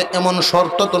খাওয়াতে হবে এমন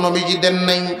শর্ত তো নবীজি দেন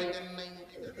নাই।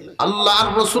 আল্লাহর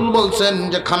রাসূল বলছেন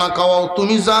যে খানা খাওয়াও,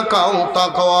 তুমি যা খাও তা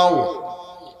খাওয়াও।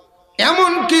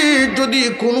 এমনকি যদি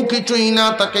কোনো কিছুই না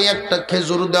থাকে, একটা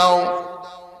খেজুর দাও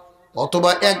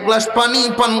অথবা 1 গ্লাস পানি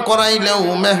পান করাইলেও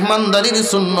মেহমানদারির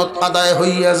সুন্নত আদায়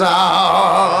হইয়া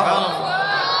যায়।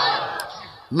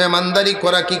 মেহমানদারি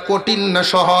করা কি কঠিন না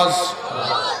সহজ?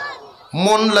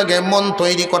 মন লাগে, মন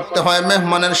তৈরি করতে হয়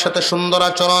মেহমানের সাথে সুন্দর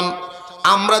আচরণ।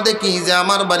 আমরা দেখি যে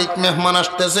আমার বাড়িতে মেহমান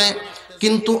আসতেছে,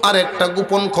 কিন্তু আরেকটা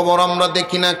গোপন খবর আমরা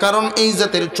দেখি না, কারণ এই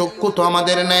জাতের চক্ষু তো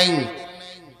আমাদের নেই।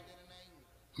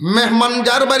 মেহমান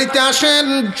যার বাড়িতে আসেন,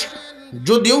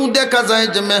 যদিও দেখা যায়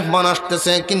যে মেহমান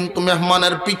আসতেছে, কিন্তু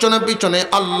মেহমানের পিছনে পিছনে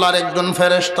আল্লাহর একজন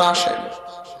ফেরেশতা আসেন।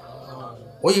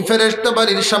 ওই ফেরেশতা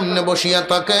বাড়ির সামনে বসিয়া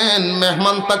থাকেন।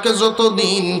 মেহমান তাকে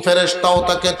যতদিন, ফেরেশতাও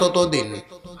তাকে ততদিন।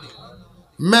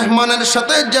 মেহমানের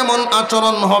সাথে যেমন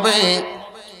আচরণ হবে,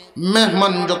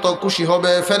 মেহমান যত খুশি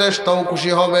হবে, ফেরেশতাও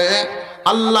খুশি হবে।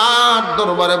 আল্লাহর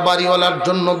দরবারে বাড়িওয়ালার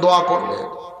জন্য দোয়া করবে।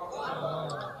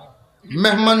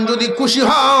 মেহমান যদি খুশি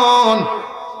হন,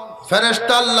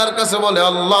 ফেরেশতা আল্লাহর কাছে বলে,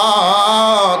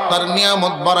 আল্লাহ তার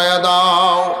নিয়ামত বাড়ায়া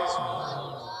দাও,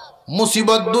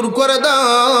 মুসিবত দূর করে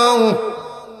দাও,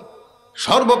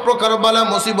 সর্বপ্রকার বালা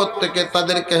মুসিবত থেকে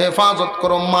তাদেরকে হেফাজত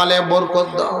করো, মালে বরকত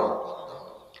দাও।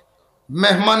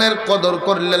 মেহমানের কদর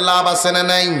করলে লাভ আছে না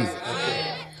নাই?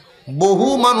 বহু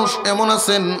মানুষ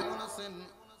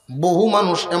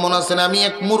এমন আছেন, আমি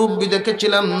এক মুরব্বী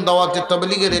দেখেছিলাম, দাওয়াতে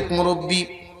তাবলীগের এক মুরব্বী।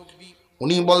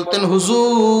 উনি বলতেন,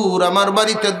 হুজুর আমার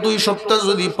বাড়িতে 2 সপ্তাহ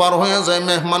যদি পার হয়ে যায়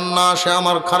মেহমান না আসে,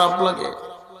 আমার খারাপ লাগে।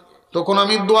 তখন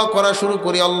আমি দোয়া করা শুরু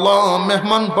করি, আল্লাহ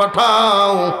মেহমান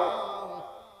পাঠাও,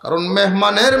 কারণ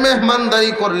মেহমানের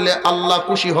মেহমানদারি করলে আল্লাহ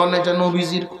খুশি হন। এটা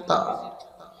নবীজির কথা।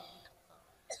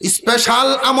 স্পেশাল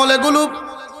আমল এগুলো।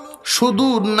 শুধু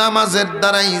নামাজের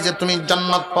দ্বারাই যে তুমি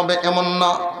জান্নাত পাবে এমন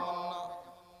না।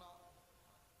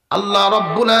 আল্লাহ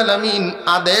রাব্বুল আলামিন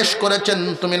আদেশ করেছেন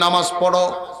তুমি নামাজ পড়ো,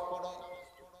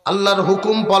 আল্লাহর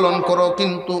হুকুম পালন করো,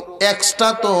 কিন্তু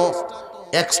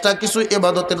এক্সট্রা কিছু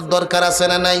ইবাদতের দরকার আছে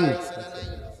না নাই?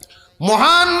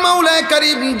 মহান মাওলা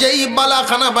কারীম যেই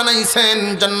বালাখানা বানাইছেন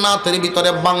জান্নাতের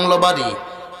ভিতরে বাংলো বাড়ি,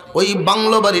 ওই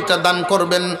বাংলো বাড়িটা দান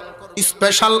করবেন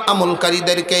স্পেশাল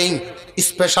আমলকারীদেরকে।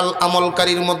 স্পেশাল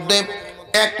আমলকারীর মধ্যে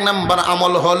 1 নাম্বার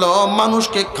আমল হলো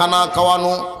মানুষকে খানা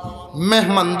খাওয়ানো,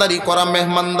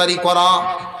 মেহমানদারি করা।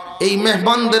 এই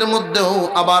মেহমানদের মধ্যেও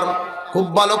আবার খুব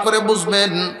ভালো করে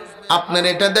বুঝবেন, আপনার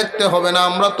এটা দেখতে হবে না।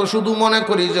 আমরা তো শুধু মনে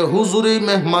করি যে হুজুরই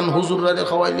মেহমান, হুজুররা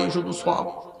খাওয়াইলেই শুধু সওয়াব।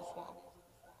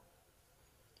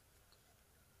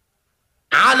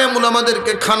 আলেম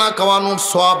উলামাদেরকে খানা খাওয়ানোর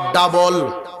সওয়াব ডাবল,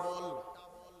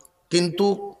 কিন্তু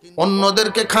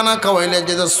অন্যদেরকে খানা খাওয়াইলে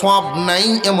যে সওয়াব নাই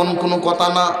এমন কোনো কথা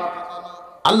না।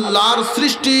 আল্লাহর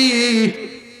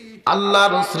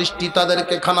সৃষ্টি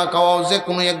তাদেরকে খানা খাওয়াও। যে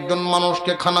কোনো একজন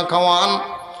মানুষকে খানা খাওয়ান।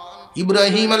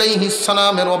 ইব্রাহিম আলাইহিস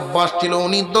সালামের অভ্যাস ছিল,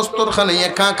 উনি দস্তরখানে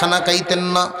একা খানা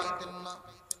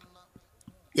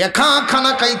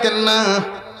খাইতেন না,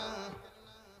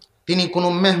 তিনি কোনো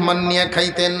মেহমান নিয়ে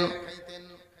খাইতেন।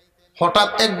 হঠাৎ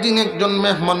একদিন একজন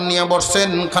মেহমান নিয়ে বসছেন,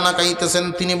 খানা খাইতেছেন,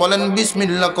 তিনি বলেন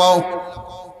বিসমিল্লাহ কও।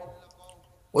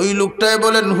 ওই লোকটাই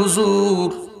বলেন, হুজুর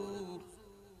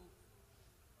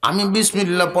আমি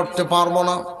বিসমিল্লাহ পড়তে পারবো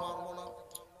না।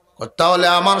 তাহলে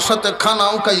আমার সাথে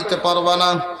খানাও খাইতে পারবা না।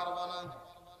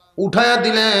 উঠায়া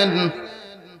দিলেন।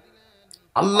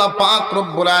 আল্লাহ পাক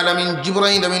রব্বুল আলামিন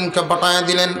জিবরাইল আমিনকে পাঠায়া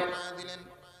দিলেন,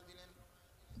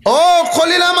 ও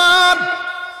খলিল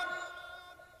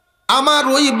আমার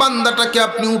ওই বান্দাটাকে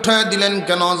আপনি উঠায়া দিলেন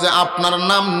কেন? যে আপনার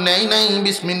নাম নেই নাই,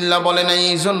 বিসমিল্লাহ বলে নাই,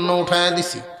 এই জন্য উঠায়া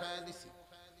দিছি।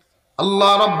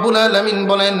 আল্লাহ রব্বুল আলামিন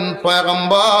বলেন,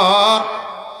 পয়গম্বর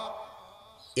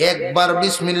একবার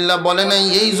বিসমিল্লাহ বলে নাই,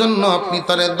 এই জন্য আপনি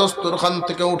তারে দস্তরখান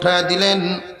থেকে উঠায়া দিলেন।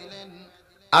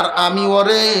 আর আমি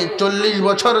ওরে 40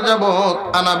 বছর যাবত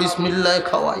আনা বিসমিল্লাহ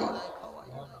খাওয়াই।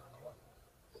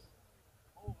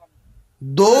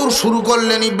 দৌড় শুরু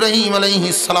করলেন ইব্রাহিম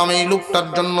আলাইহিস সালাম। এই লোকটার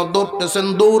জন্য দৌড়তেছেন,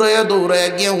 দৌড়াইয়া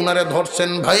গিয়ে উনারে ধরছেন,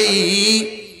 ভাই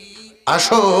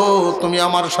আসো তুমি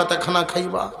আমার সাথে খানা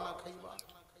খাইবা।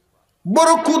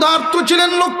 বড় ক্ষুধার্ত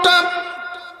ছিলেন লোকটা।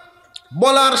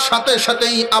 বলার সাথে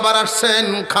সাথেই আবার আসছেন,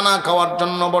 খানা খাওয়ার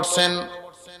জন্য বসছেন।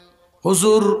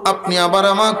 হুজুর আপনি আবার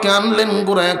আমাকে আনলেন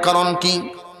ঘুরায়, কারণ কি?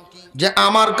 যে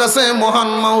আমার কাছে মহান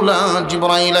মাওলা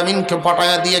জিবরাইল আমিনকে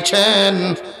পাঠায়া দিয়েছেন।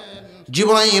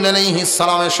 জিবরাইল আলাইহিস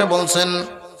সালাম এসে বলছেন,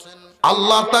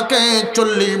 আল্লাহ তাকে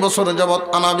 40 বছর যাবত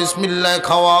আনা বিসমিল্লাহ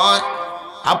খাওয়ায়,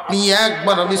 আপনি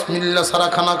একবার বিসমিল্লাহ ছাড়া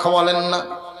খানা খাওয়ালেন না।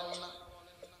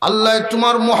 আল্লাহ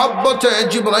তোমার মোহাব্বতে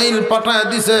জিবরাইল পাঠায়া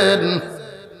দিয়েছেন।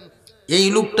 এই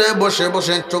লোকটায় বসে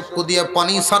বসে চক্ষু দিয়ে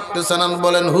পানি ছাড়তেছেন,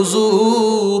 বলেন,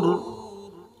 হুজুর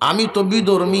আমি তো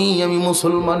বিধর্মী, আমি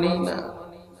মুসলমানই না।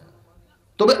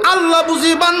 তবে আল্লাহ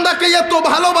বুঝি বান্দাকে এত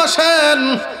ভালোবাসেন,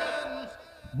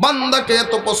 বান্দাকে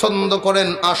এত পছন্দ করেন।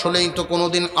 আসলেই তো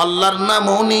কোনোদিন আল্লাহর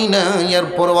নামও নেই না,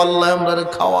 এরপর আল্লাহ আমরা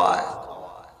খাওয়ায়।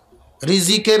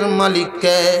 রিজিকের মালিক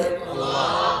কে?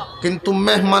 কিন্তু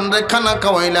মেহমানরে খানা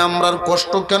খাওয়াইলে আমরার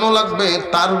কষ্ট কেন লাগবে?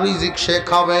 তার রিজিক সে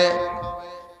খাবে।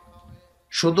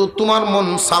 শুধু তোমার মন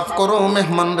সাফ করো,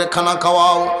 মেহমানরে খানা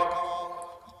খাওয়াও।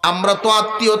 আমরা তো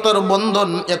আত্মীয়তার বন্ধন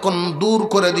এখন দূর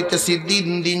করে দিতেছি, দিন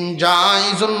দিন যায়,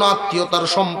 এই জন্য আত্মীয়তার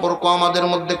সম্পর্ক আমাদের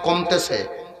মধ্যে কমতেছে।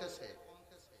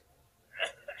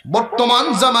 বর্তমান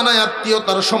জামানায়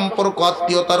আত্মীয়তার সম্পর্ক,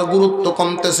 আত্মীয়তার গুরুত্ব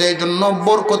কমতেছে, এই জন্য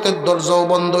বরকতের দরজাও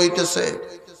বন্ধ হইতেছে।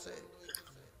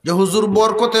 যে হুজুর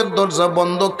বরকতের দরজা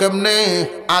বন্ধ কেমনে?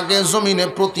 আগে জমিনে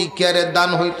প্রতি কেয়ারে দান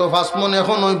হইতো 5 মণ,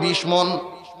 এখন ওই 20 মণ।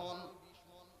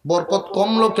 বরকত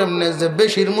কমলো কেমনে? যে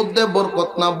বেশির মধ্যে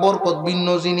বরকত না, বরকত ভিন্ন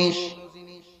জিনিস।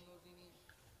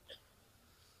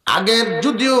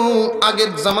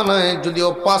 আগের জামানায় যদিও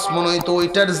 5 মণ হইতো,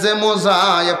 ওইটার যে মজা,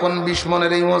 এখন 20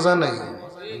 মণের এই মজা নাই।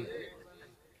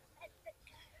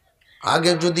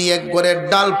 আগে যদি এক ঘরের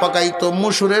ডাল পাকাইতো,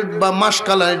 মসুরের বা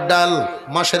মাসকালের ডাল,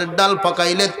 মাসের ডাল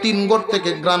পাকাইলে 3 ঘর থেকে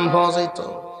গ্রান পাওয়া যাইত।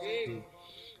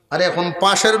 আর এখন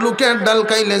পাশের লোকের ডাল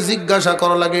খাইলে জিজ্ঞাসা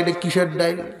করা লাগে এটা কিসের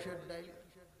ডাল।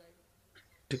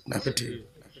 ঠিক না? ঠিক।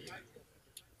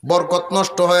 বরকত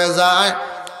নষ্ট হয়ে যায়,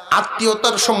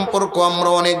 আত্মীয়তার সম্পর্ক আমরা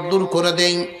অনেক দূর করে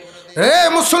দেই। হে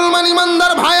মুসলমান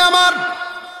ইমানদার ভাই আমার,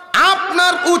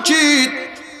 আপনার উচিত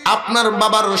আপনার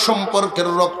বাবার সম্পর্কের,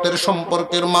 রক্তের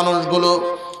সম্পর্কের মানুষগুলো,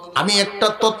 আমি একটা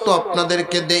তত্ত্ব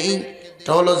আপনাদেরকে দেই,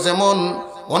 তা হলো যেমন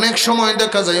অনেক সময়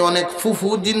দেখা যায় অনেক ফুফু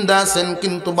জিন্দা আছেন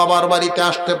কিন্তু বাবার বাড়িতে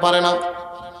আসতে পারে না।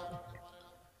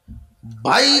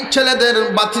 ভাই ছেলেদের,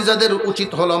 বাতিজাদের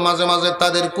উচিত হলো মাঝে মাঝে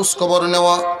তাদের খোঁজখবর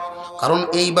নেওয়া, কারণ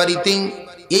এই বাড়িতেই,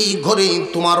 এই ঘরেই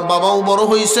তোমার বাবাও বড়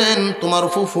হইছেন, তোমার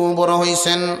ফুফু বড়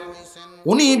হইছেন।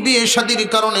 উনি বিয়ে শাদীর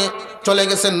কারণে চলে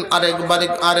গেছেন,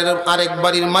 আরেক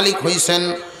বাড়ির মালিক হইছেন।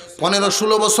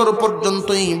 15-16 বছর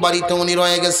পর্যন্তই বাড়িতে উনি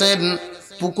রয়ে গেছেন।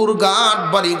 পুকুর ঘাট,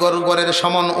 বাড়ি ঘর, ঘরের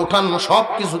সামান উঠান সব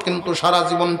কিছু কিন্তু সারা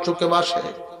জীবন চোখে ভাসে।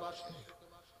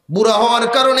 বুড়া হওয়ার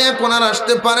কারণে এখন আর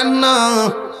আসতে পারেন না,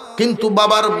 কিন্তু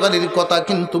বাবার বাড়ির কথা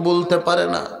কিন্তু বলতে পারে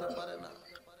না।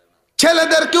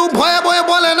 ছেলেদের কেউ ভয়ে ভয়ে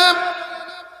বলে না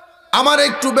আমার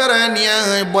একটু বেড়ায় নিয়ে,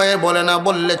 ভয়ে বলে না,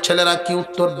 বললে ছেলেরা কি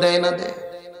উত্তর দেয় না দেয়।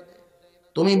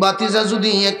 তুমি বাতিজা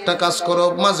যদি একটা কাজ করো,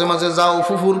 মাঝে মাঝে যাও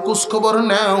ফুফুর খোঁজখবর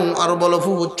নাও, আর বলো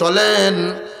ফুফু চলেন,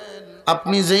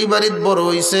 আপনি যেই বাড়িতে বড়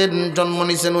হইছেন, জন্ম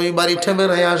নিছেন, ওই বাড়িতে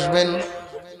বেড়াই আসবেন,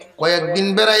 কয়েকদিন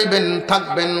বেড়াইবেন,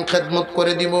 থাকবেন, খেদমত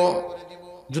করে দিব।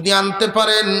 যদি আনতে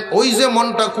পারেন, ওই যে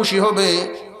মনটা খুশি হবে,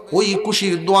 ওই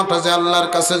খুশির দোয়াটা যে আল্লাহর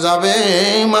কাছে যাবে,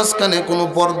 মাঝখানে কোনো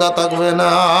পর্দা থাকবে না।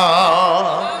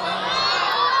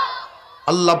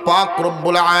 আল্লাহ পাক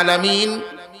রব্বুল আলামিন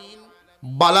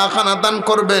বালাখানা দান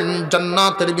করবেন,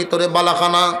 জান্নাতের ভিতরে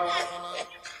বালাখানা।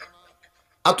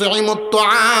 আতইমুত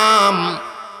তুআম,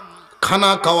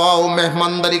 খানা খাওয়াও,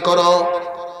 মেহমানদারি করো,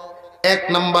 1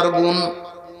 নাম্বার গুণ।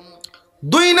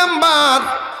 2 নাম্বার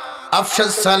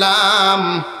আফশাস সালাম,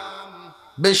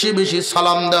 বেশি বেশি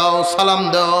সালাম দাও, সালাম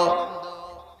দাও।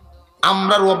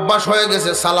 আমরার অভ্যাস হয়ে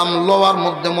গেছে সালাম লওয়ার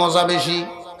মধ্যে মজা বেশি।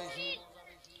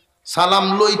 সালাম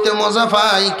লইতে মজা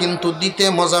পাই কিন্তু দিতে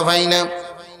মজা পাই না,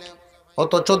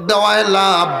 অথচ দেওয়ায়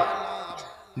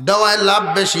লাভ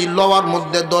বেশি। লওয়ার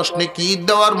মধ্যে 10 নেকি,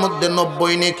 দেওয়ার মধ্যে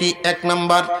 90 নেকি, 1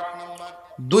 নাম্বার।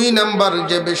 2 নাম্বার,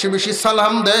 যে বেশি বেশি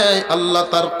সালাম দেয় আল্লাহ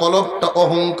তার কলবটা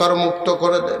অহংকার মুক্ত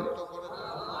করে দেন।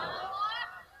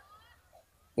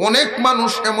 অনেক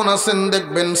মানুষ এমন আছেন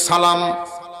দেখবেন সালাম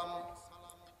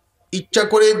ইচ্ছা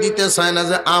করে দিতে চায় না,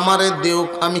 যে আমারে দেও,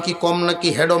 আমি কি কম নাকি,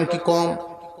 হেডম কি কম।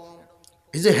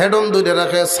 এই যে হেডম ধরে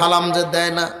রাখে, সালাম যে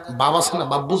দেয় না, বাবা আছে না,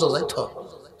 বাপ বুঝা যায় তো।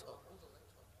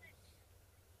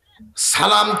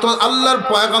 সালাম তো আল্লাহর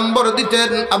পয়গম্বর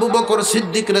দিতেন। আবু বকর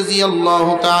সিদ্দিক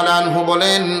রাদিয়াল্লাহু তাআলা আনহু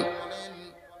বলেন,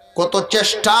 কত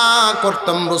চেষ্টা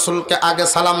করতাম রাসূলকে আগে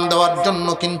সালাম দেওয়ার জন্য,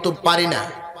 কিন্তু পারি না।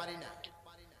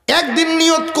 একদিন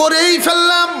নিয়ত করেই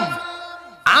ফেললাম,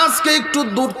 আজকে একটু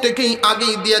দূর থেকেই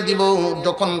আগেই দিয়ে দিব।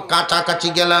 যখন কাছাকাছি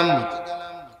গেলাম,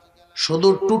 শুধু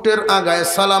টুটের আগায়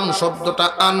সালাম শব্দটা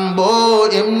আনবো,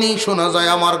 এমনি শোনা যায়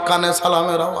আমার কানে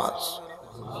সালামের আওয়াজ।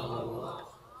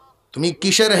 তুমি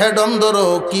কিসের হেডম ধরো,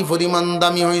 কি পরিমাণ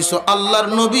দামি হইছো। আল্লাহর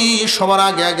নবী সবার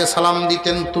আগে আগে সালাম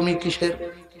দিতেন, তুমি কিসের?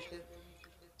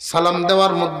 সালাম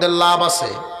দেওয়ার মধ্যে লাভ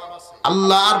আছে।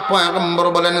 আল্লাহর পয়গম্বর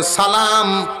বলেন সালাম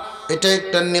এটা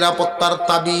একটা নিরাপত্তার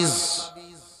তাবিজ।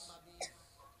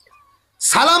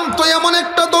 সালাম তো এমন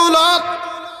একটা দৌলত,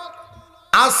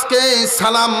 আজকে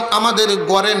সালাম আমাদের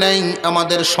ঘরে নেই,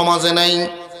 আমাদের সমাজে নেই।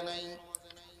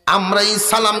 আমরা এই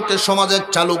সালামকে সমাজে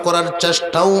চালু করার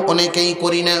চেষ্টাও অনেকেই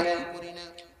করি না।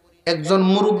 একজন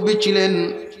মুরব্বী ছিলেন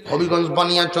হবিগঞ্জ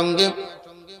বানিয়াচঙ্গে,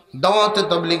 দাওয়াতে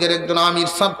তাবলীগের একজন আমির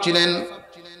সাহেব ছিলেন।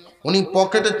 উনি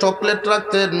পকেটে চকলেট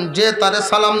রাখতেন, যে তারে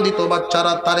সালাম দিত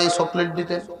বাচ্চারা তারে চকলেট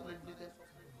দিতেন।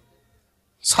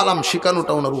 সালাম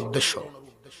শিখানোটা ওনার উদ্দেশ্য।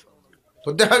 তো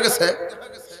দেখা গেছে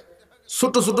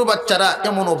ছোট ছোট বাচ্চারা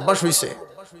এমন অভ্যাস হয়েছে,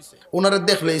 ওনারে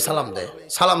দেখলেই সালাম দেয়,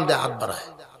 সালাম দেয় হাত বাড়ায়।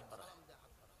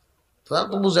 তারা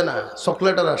তো বুঝে না,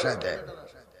 চকলেটের আশায় দেয়।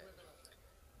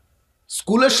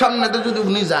 স্কুলের সামনেতে যদি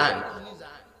উনি যান,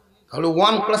 তাহলে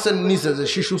 1 ক্লাসের নিচে যে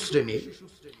শিশু শ্রেণী,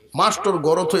 মাস্টার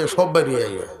গরত হয়ে সব বেরিয়ে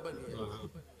আইবে,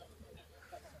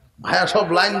 ভাইয়া সব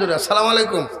লাইন ধরে আসসালামু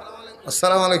আলাইকুম,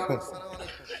 আসসালামু আলাইকুম।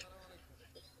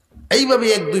 এইভাবে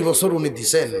 1-2 বছর উনি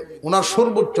দিছেন। ওনার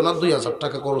সর্বোচ্চ না 2000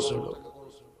 টাকা খরচ হইল।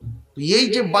 এই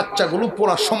যে বাচ্চাগুলো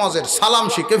পুরা সমাজের সালাম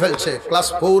শিখে ফেলছে, ক্লাস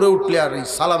 4-এ উঠলে আর এই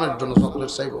সালামের জন্য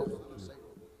চকলেট চাইব?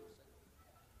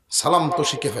 সালাম তো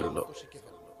শিখে ফেললো।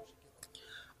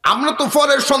 আমরা তো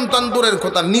পরের সন্তান দূরের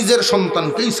কথা, নিজের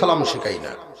সন্তানকেই সালাম শিখাই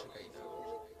না।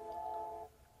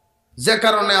 যে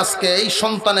কারণে আজকে এই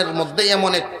সন্তানের মধ্যে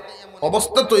এমন এক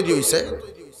অবস্থা তৈরি হয়েছে,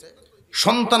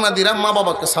 সন্তানাদিরা মা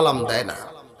বাবাকে সালাম দেয় না,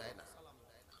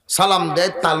 সালাম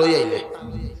দেয় তালই আইলে।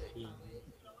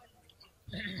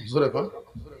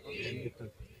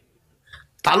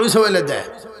 তালুই সবাইলে দেয়,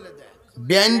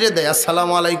 বেআইন রে দেয়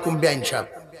আসসালামু আলাইকুম বেআইন সাহেব,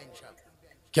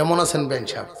 কেমন আছেন বেআইন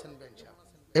সাহেব,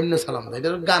 এমনি সালাম দেয়। এটা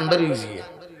গান বেরিয়ে গিয়ে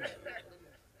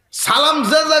সালাম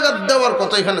যে জায়গা দেওয়ার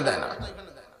কথা এখানে দেয় না।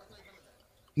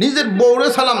 নিজের বউরে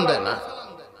সালাম দেয় না,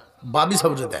 বাবি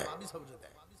সাবরে দেয়।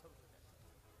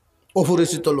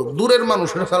 অপরিচিত লোক, দূরের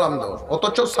মানুষের সালাম দেওয়া,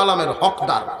 অথচ সালামের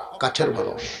হকদার কাছের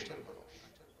মানুষ।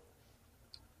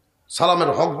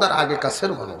 সালামের হকদার আগে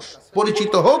কাছের মানুষ,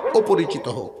 পরিচিত হোক অপরিচিত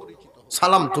হোক,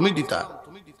 সালাম তুমি দিতা।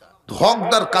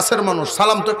 হকদার কাছের মানুষ,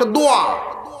 সালাম তো একটা দোয়া,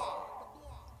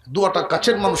 দোয়াটা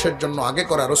কাছের মানুষের জন্য আগে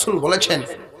করা। রাসূল বলেছেন,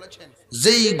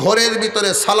 যেই ঘরের ভিতরে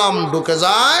সালাম ঢুকে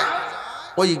যায়,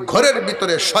 ওই ঘরের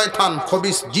ভিতরে শয়তান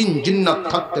খবিস জিন জিন্নাত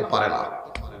থাকতে পারে না।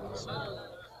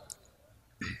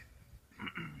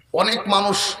 অনেক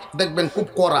মানুষ দেখবেন খুব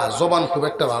কড়া জবান, খুব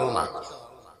একটা ভালো না।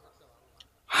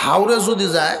 হাওড়ে যদি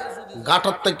যায়,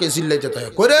 গাটার থেকে চিল্লাইতে থাকে,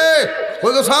 কই রে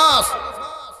কই গেছাস,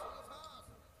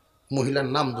 মহিলার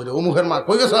নাম ধরে, অমুখের মা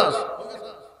কই গেছাস,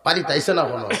 বাড়িতে আইসে না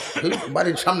কোনো,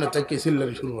 বাড়ির সামনে থেকে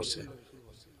চিল্লানি শুরু করছে।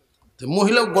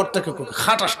 মহিলা ঘর থেকে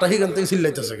খাটাসটা হিগান থেকে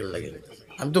চিল্লাইতেছে, লাগে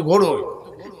আমি তো গরু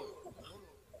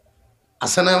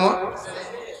আছে না আমার।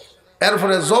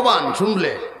 এরপরে জবান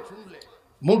শুনলে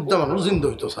মুখ দেওয়া জিন্দ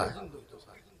হইতো চায়,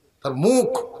 তার মুখ,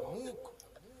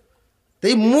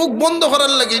 এই মুখ বন্ধ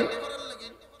করার লাগে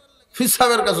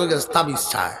ফিসাবের কাছে গেছে তাবিজ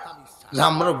চায় যে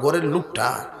আমরা ঘরের লোকটা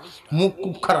মুখ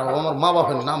খুব খারাপ, আমার মা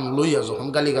বাপের নাম লইয়া যখন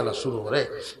গালিগালা শুরু করে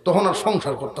তখন আর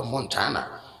সংসার করতে মন চায় না,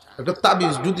 একটা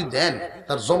তাবিজ যদি দেন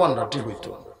তার জবানটা ঠিক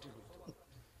হইতো।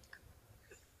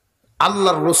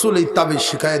 আল্লাহর রসুল এই তাবিজ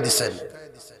শিখাই দিছেন,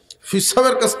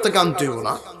 ফিসাবের কাছ থেকে আনতে হইব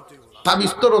না,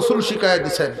 তাবিজ তো রসুল শিখাই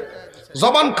দিছেন।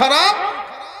 জবান খারাপ,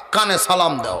 কানে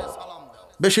সালাম দাও,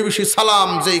 বেশি বেশি সালাম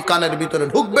যেই কানের ভিতরে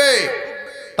ঢুকবে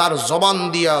তার জবান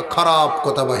দিয়া খারাপ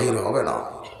কথা বাহির হবে না।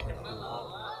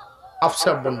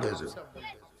 আফসাব বন্ধ হয়ে যাবে।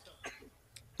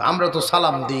 আমরা তো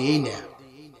সালাম দিই না,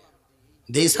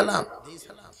 দেই সালাম।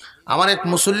 আমার এক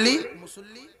মুসল্লি,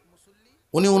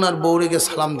 উনি উনার বউরিকে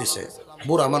সালাম দিছে,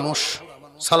 বুড়া মানুষ,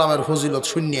 সালামের ফজিলত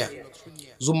শূন্যা,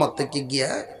 জুম্মার থেকে গিয়া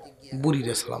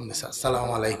বুড়িরে সালাম দিছে,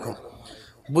 আসসালামু আলাইকুম।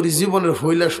 বুড়ি জীবনের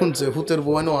হইলা শুনছে, হুতের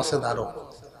বউনও আছে তারও,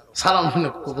 সালাম শুনে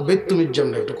বেতুমির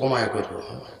জন্য একটু কমায়া করল।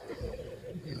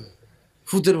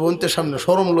 হুতের বোনদের সামনে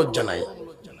শরম লজ্জা নাই,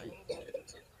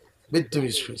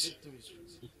 বেতুমিজ শুনছে।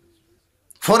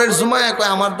 ফরের জুমায়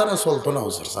কয় আমার দ্বারা চলতো না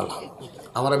হুজুর সালাম,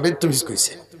 আমার বেতুমিজ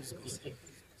কইছে।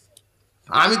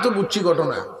 আমি তো বুঝছি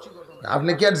ঘটনা,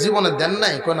 আপনি কি আর জীবনে দেন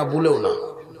নাই? কয় না, ভুলেও না,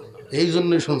 এই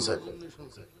জন্যই শুনছেন।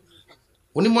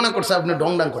 উনি মনে করছে আপনি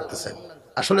ডংডাং করতেছেন,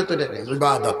 আসলে তো এটা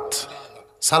ইবাদত।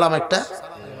 সালাম একটা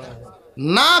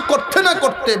না করতে না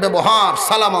করতে ব্যবহার,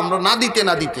 সালাম আমরা না দিতে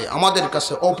না দিতে আমাদের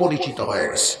কাছে অপরিচিত হয়ে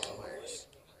গেছে।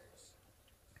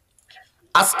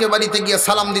 আজকে বাড়িতে গিয়ে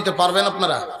সালাম দিতে পারবেন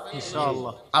আপনারা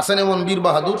ইনশাআল্লাহ? আছেন এমন বীর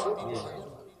বাহাদুর?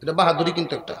 এটা বাহাদুরি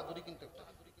কিন্তু একটা,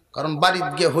 কারণ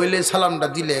বাড়িতে গিয়ে হইলে সালামটা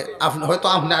দিলে আপনি হয়তো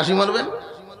আপনি হাসি মারবেন,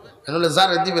 নাহলে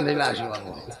যারে দিবেন হইলে হাসি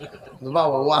মারবো।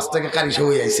 বাবা ও আজ থেকে কারি সে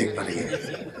হয়ে আইছে একবারে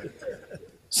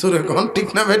সুরে কোন ঠিক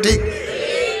না ঠিক?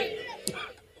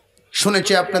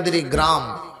 শুনেছি আপনাদের এই গ্রাম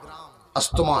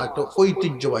আস্তমা একটা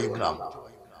ঐতিহ্যবাহী গ্রাম,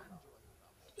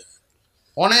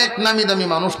 অনেক নামি দামি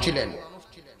মানুষ ছিলেন।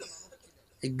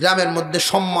 এই গ্রামের মধ্যে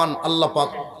সম্মান আল্লাহ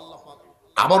পাক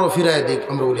আবারও ফিরায় দিক,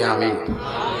 আমরা বলি আমিন।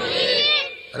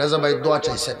 রাজা ভাই দোয়া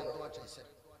চাইছেন,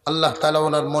 আল্লাহ তাআলা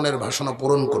ওনার মনের বাসনা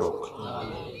পূরণ করুক।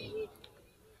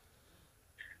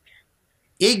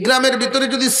 এই গ্রামের ভিতরে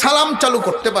যদি সালাম চালু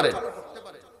করতে পারেন,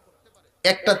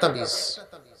 একটা তাবিজ,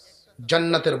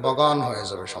 জান্নাতের বাগান হয়ে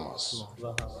যাবে সমাজ।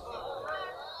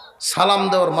 সালাম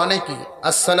দেওয়ার মানে কি?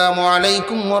 আসসালামু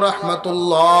আলাইকুম ওয়া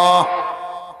রাহমাতুল্লাহ।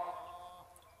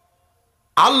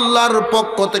 আল্লাহর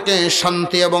পক্ষ থেকে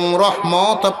শান্তি এবং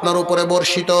রহমত আপনার উপরে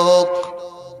বর্ষিত হোক।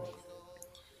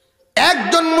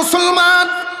 একজন মুসলমান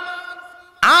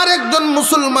আর একজন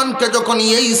মুসলমানকে যখন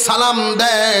এই সালাম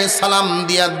দেয়, সালাম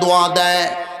দিয়া দোয়া দেয়,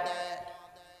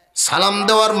 সালাম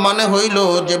দেওয়ার মানে হইল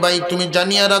যে ভাই তুমি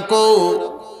জানিয়ে রাখো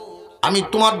আমি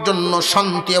তোমার জন্য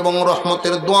শান্তি এবং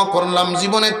রহমতের দোয়া করলাম,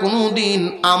 জীবনে কোনোদিন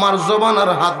আমার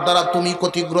জবানের হাত দ্বারা তুমি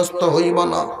ক্ষতিগ্রস্ত হইব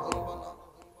না।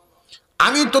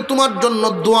 আমি তো তোমার জন্য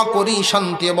দোয়া করি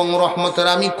শান্তি এবং রহমতের,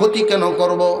 আমি ক্ষতি কেন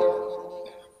করব?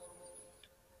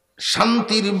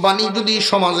 শান্তির বাণী যদি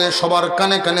সমাজে সবার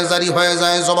কানে কানে জারি হয়ে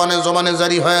যায়, জবানে জবানে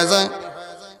জারি হয়ে যায়,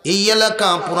 এই এলাকা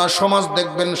পুরা সমাজ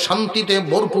দেখবেন শান্তিতে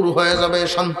ভরপুর হয়ে যাবে।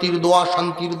 শান্তির দোয়া,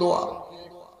 শান্তির দোয়া।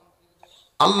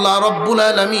 আল্লাহ রব্বুল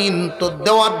আলামিন তো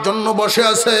দেওয়ার জন্য বসে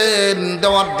আছেন,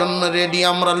 দেওয়ার জন্য রেডি,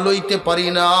 আমরা লইতে পারি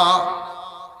না।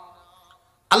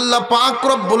 আল্লাহ পাক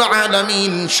রব্বুল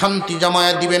আলামিন শান্তি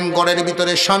জামায়া দিবেন ঘরের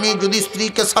ভিতরে। স্বামী যদি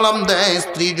স্ত্রীকে সালাম দেয়,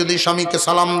 স্ত্রী যদি স্বামীকে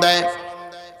সালাম দেয়,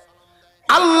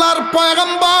 আল্লাহর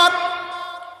পয়গম্বর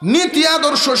নীতি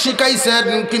আদর্শ শিখাইছেন।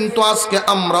 কিন্তু আজকে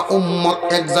আমরা উম্মত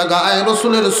এক জায়গায়,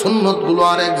 রসুলের সুন্নত গুলো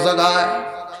আর এক জায়গায়,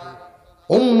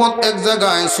 উম্মত এক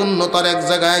জায়গায়, সুন্নত আর এক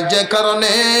জায়গায়, যে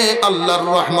কারণে আল্লাহর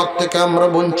রহমত থেকে আমরা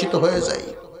বঞ্চিত হয়ে যাই।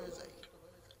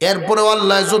 এরপরে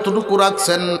আল্লাহ যতটুকু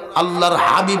রাখছেন আল্লাহর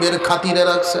হাবিবের খাতিরে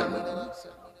রাখছেন।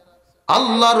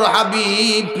 আল্লাহর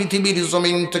হাবিব পৃথিবীর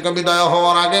জমিন থেকে বিদায়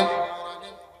হওয়ার আগে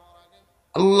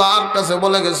আল্লাহর কাছে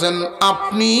বলে গেছেন,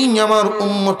 আপনি আমার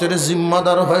উম্মতের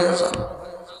জিম্মাদার হয়ে যান।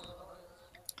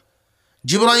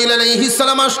 জিবরাইল আলাইহিস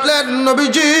সালাম আসলেন,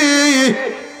 নবীজি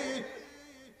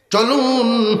চলুন,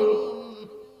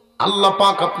 আল্লাহ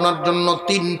পাক আপনার জন্য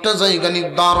 3টা জায়গা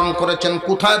নির্ধারণ করেছেন,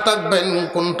 কোথায় থাকবেন,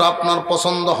 কোনটা আপনার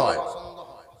পছন্দ হয়।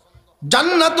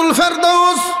 জান্নাতুল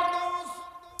ফেরদৌস,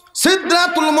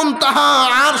 সিদরাতুল মুনতাহা,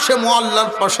 আরশে মুআল্লার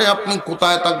পাশে আপনি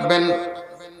কোথায় থাকবেন?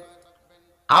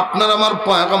 আপনার আমার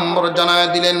পয়গম্বর জানায়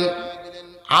দিলেন,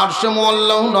 আরশে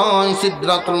মুআল্লাও নয়,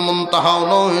 সিদরাতুল মুনতাহাও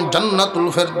নয়, জান্নাতুল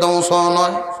ফেরদৌসও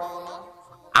নয়।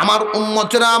 আমার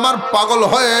উম্মতেরা আমার পাগল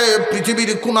হয়ে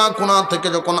পৃথিবীর কোনা কোনা থেকে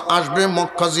যখন আসবে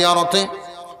মক্কা জিয়ারতে,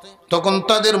 তখন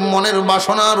তাদের মনের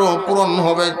বাসনা আরো পূরণ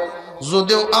হবে।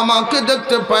 যদিও আমাকে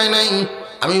দেখতে পায় নাই,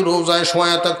 আমি রোজায়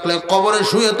শুয়ে থাকলে, কবরে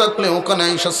শুয়ে থাকলে ওখানে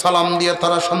এসে সালাম দিয়ে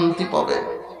তারা শান্তি পাবে।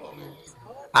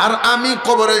 আর আমি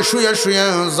কবরে শুয়ে শুয়ে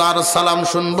যার সালাম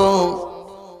শুনবো,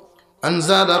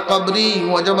 আনজারা কবরি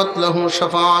ওয়াজাবাত লাহু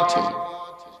শাফাআতি,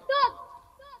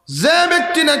 যে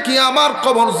ব্যক্তি নাকি আমার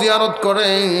কবর জিয়ারত করে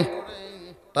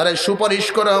তারে সুপারিশ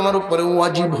করে আমার উপরে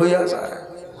ওয়াজিব হইয়া যায়।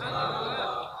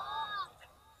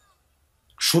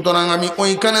 সুতরাং আমি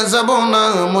ওইখানে যাব না,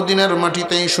 মদিনার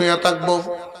মাটিতেই শুয়ে থাকবো।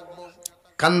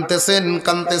 কানতেছেন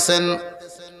কানতেছেন,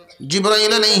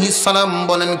 জিবরাইল আলাইহিস সালাম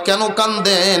বলেন, কেন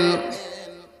কান্দেন?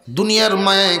 দুনিয়ার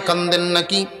মায়ায় কান্দেন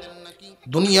নাকি?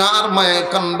 দুনিয়ার মায়ায়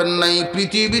কানবেন নাই।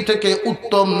 পৃথিবী থেকে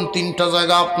উত্তম 3টা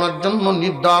জায়গা আপনার জন্য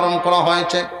নির্ধারণ করা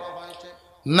হয়েছে।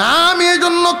 না, আমি এই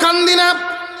জন্য কান্দি না।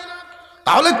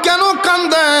 তাহলে কেন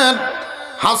কান্দেন?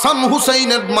 হাসান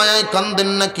হুসাইনের মায়ায়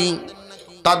কান্দেন নাকি?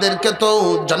 তাদেরকে তো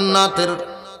জান্নাতের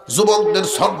যুবকদের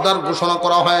সর্দার ঘোষণা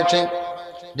করা হয়েছে,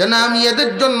 যে না আমি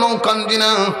এদের জন্য কান্দি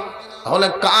না। তাহলে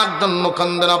কার জন্য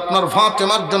কান্দেন? আপনার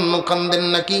ফাতেমার জন্য কান্দেন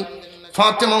নাকি?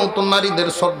 ফাতেমাও তো নারীদের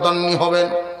সর্দারনি হবেন।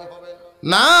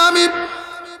 না, আমি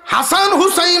হাসান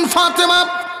হুসাইন ফাতেমা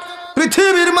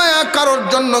পৃথিবীর মায়া কারোর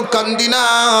জন্য কান্দি না।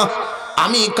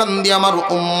 আমি কান্দি আমার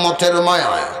উম্মতের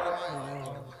মায়ায়,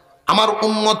 আমার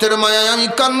উম্মতের মায়ায় আমি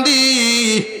কান্দি।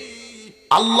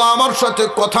 আল্লাহ আমার সাথে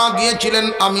কথা দিয়েছিলেন,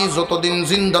 আমি যতদিন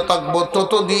জিন্দা থাকবো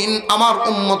ততদিন আমার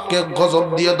উম্মতকে গজব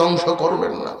দিয়ে ধ্বংস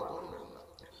করবেন না।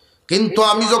 কিন্তু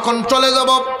আমি যখন চলে যাব,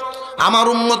 আমার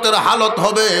উম্মতের হালত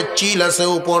হবে চিল আছে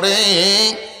উপরে,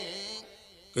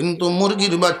 কিন্তু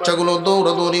মুরগির বাচ্চাগুলো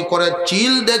দৌড়াদৌড়ি করে,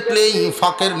 চিল দেখলেই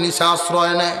ফাঁকের নিচে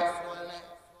আশ্রয় নেয়।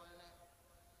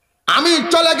 আমি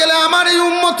চলে গেলে আমার এই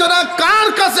উম্মতেরা কার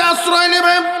কাছে আশ্রয়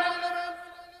নেবে?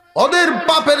 ওদের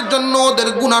পাপের জন্য, ওদের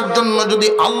গুনার জন্য যদি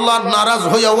আল্লাহ নারাজ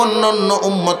হইয়া অন্যান্য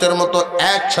উম্মতের মতো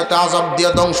একসাথে আযাব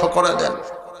দিয়ে ধ্বংস করে দেন।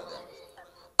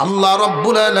 আল্লাহ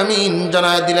রব্বুল আলামিন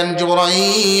জানায় দিলেন,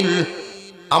 জিবরাইল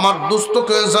আমার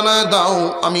দোস্তকে জানায় দাও,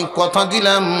 আমি কথা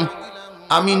দিলাম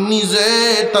আমি নিজে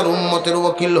তার উম্মতের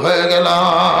ওয়াকিল হয়ে গেলাম।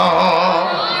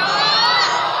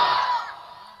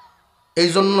 এই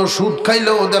জন্য সুদ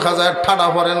খাইলেও দেখা যায় ঠাডা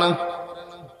পড়ে না,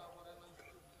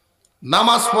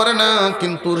 নামাজ পড়ে না,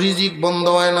 কিন্তু রিজিক বন্ধ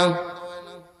হয় না।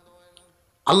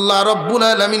 আল্লাহ রব্বুল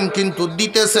আলামিন কিন্তু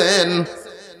দিতেছেন,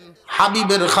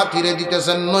 হাবিবের খাতিরে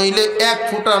দিতেছেন, নইলে 1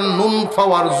 ফোঁটা নুন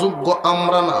খাওয়ার যোগ্য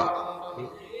আমরা না।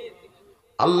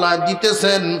 আল্লাহ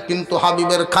দিতেছেন কিন্তু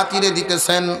হাবিবের খাতিরে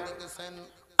দিতেছেন।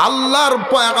 আল্লাহর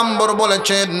পয়গম্বর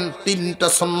বলেছেন তিনটা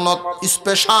সুন্নত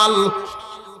স্পেশাল।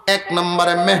 এক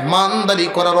নম্বরে মেহমানদারি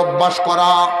করার অভ্যাস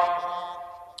করা,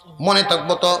 মনে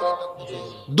থাকবো তো।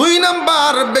 দুই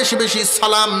নাম্বার বেশি বেশি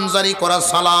সালাম জারি করা।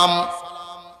 সালাম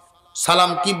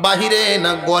সালাম কি বাহিরে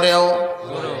না ঘরেও?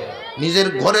 নিজের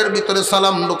ঘরের ভিতরে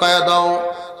সালাম ঢুকায়া দাও।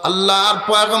 আল্লাহর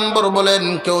পয়গম্বর বলেন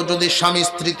কেউ যদি স্বামী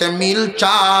স্ত্রীতে মিল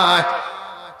চায়,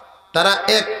 তারা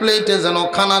এক প্লেটে যেন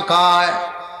খানা খায়।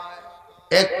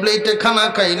 এক প্লেটে খানা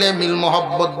খাইলে মিল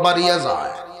মোহব্বত বাড়িয়া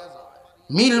যায়,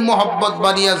 মিল মোহব্বত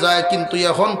বাড়িয়া যায়। কিন্তু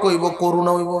এখন কইব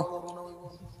করুণা হইব,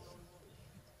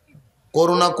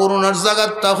 করুণা করুণার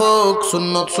জায়গাটা হোক,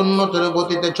 সুন্নত সুন্নতের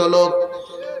গতিতে চলুক।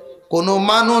 কোন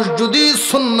মানুষ যদি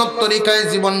সুন্নত তরিকায়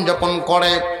জীবন যাপন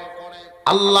করে,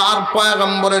 আল্লাহর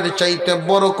পয়গম্বরের চাইতে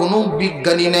বড় কোনো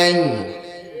বিজ্ঞানী নেই।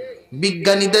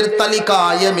 বিজ্ঞানীদের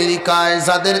তালিকায় আমেরিকায়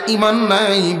যাদের ঈমান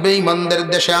নাই, বেঈমানদের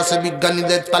দেশে আছে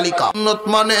বিজ্ঞানীদের তালিকা। সুন্নত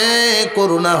মানে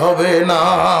করুণা হবে না।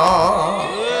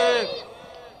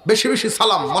 বেশি বেশি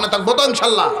সালাম, মনে থাকবো তো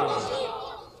ইনশাআল্লাহ।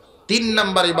 তিন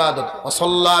নাম্বার ইবাদত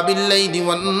ওয়াসাল্লা বিল্লাইলি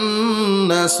ওয়ান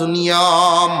নাসু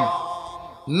নিয়াম।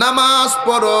 নামাজ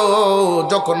পড়ো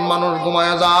যখন মানুষ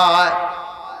ঘুমায় যায়।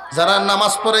 যারা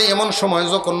নামাজ পড়ে এমন সময়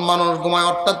যখন মানুষ ঘুমায়,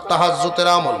 অর্থাৎ তাহাজ্জুদের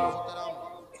আমল,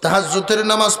 তাহাজ্জুদের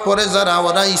নামাজ পড়ে যারা,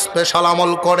 ওরা স্পেশাল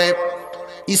আমল করে।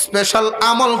 স্পেশাল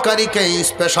আমলকারীকে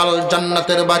স্পেশাল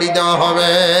জান্নাতের বাড়ি দেওয়া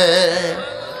হবে।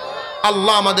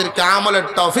 আল্লাহ আমাদেরকে আমলের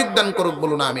তৌফিক দান করুক,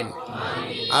 বলুন আমিন।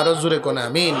 আরো জোরে কোন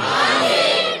আমিন।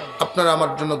 আপনারা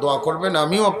আমার জন্য দোয়া করবেন,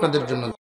 আমিও আপনাদের জন্য।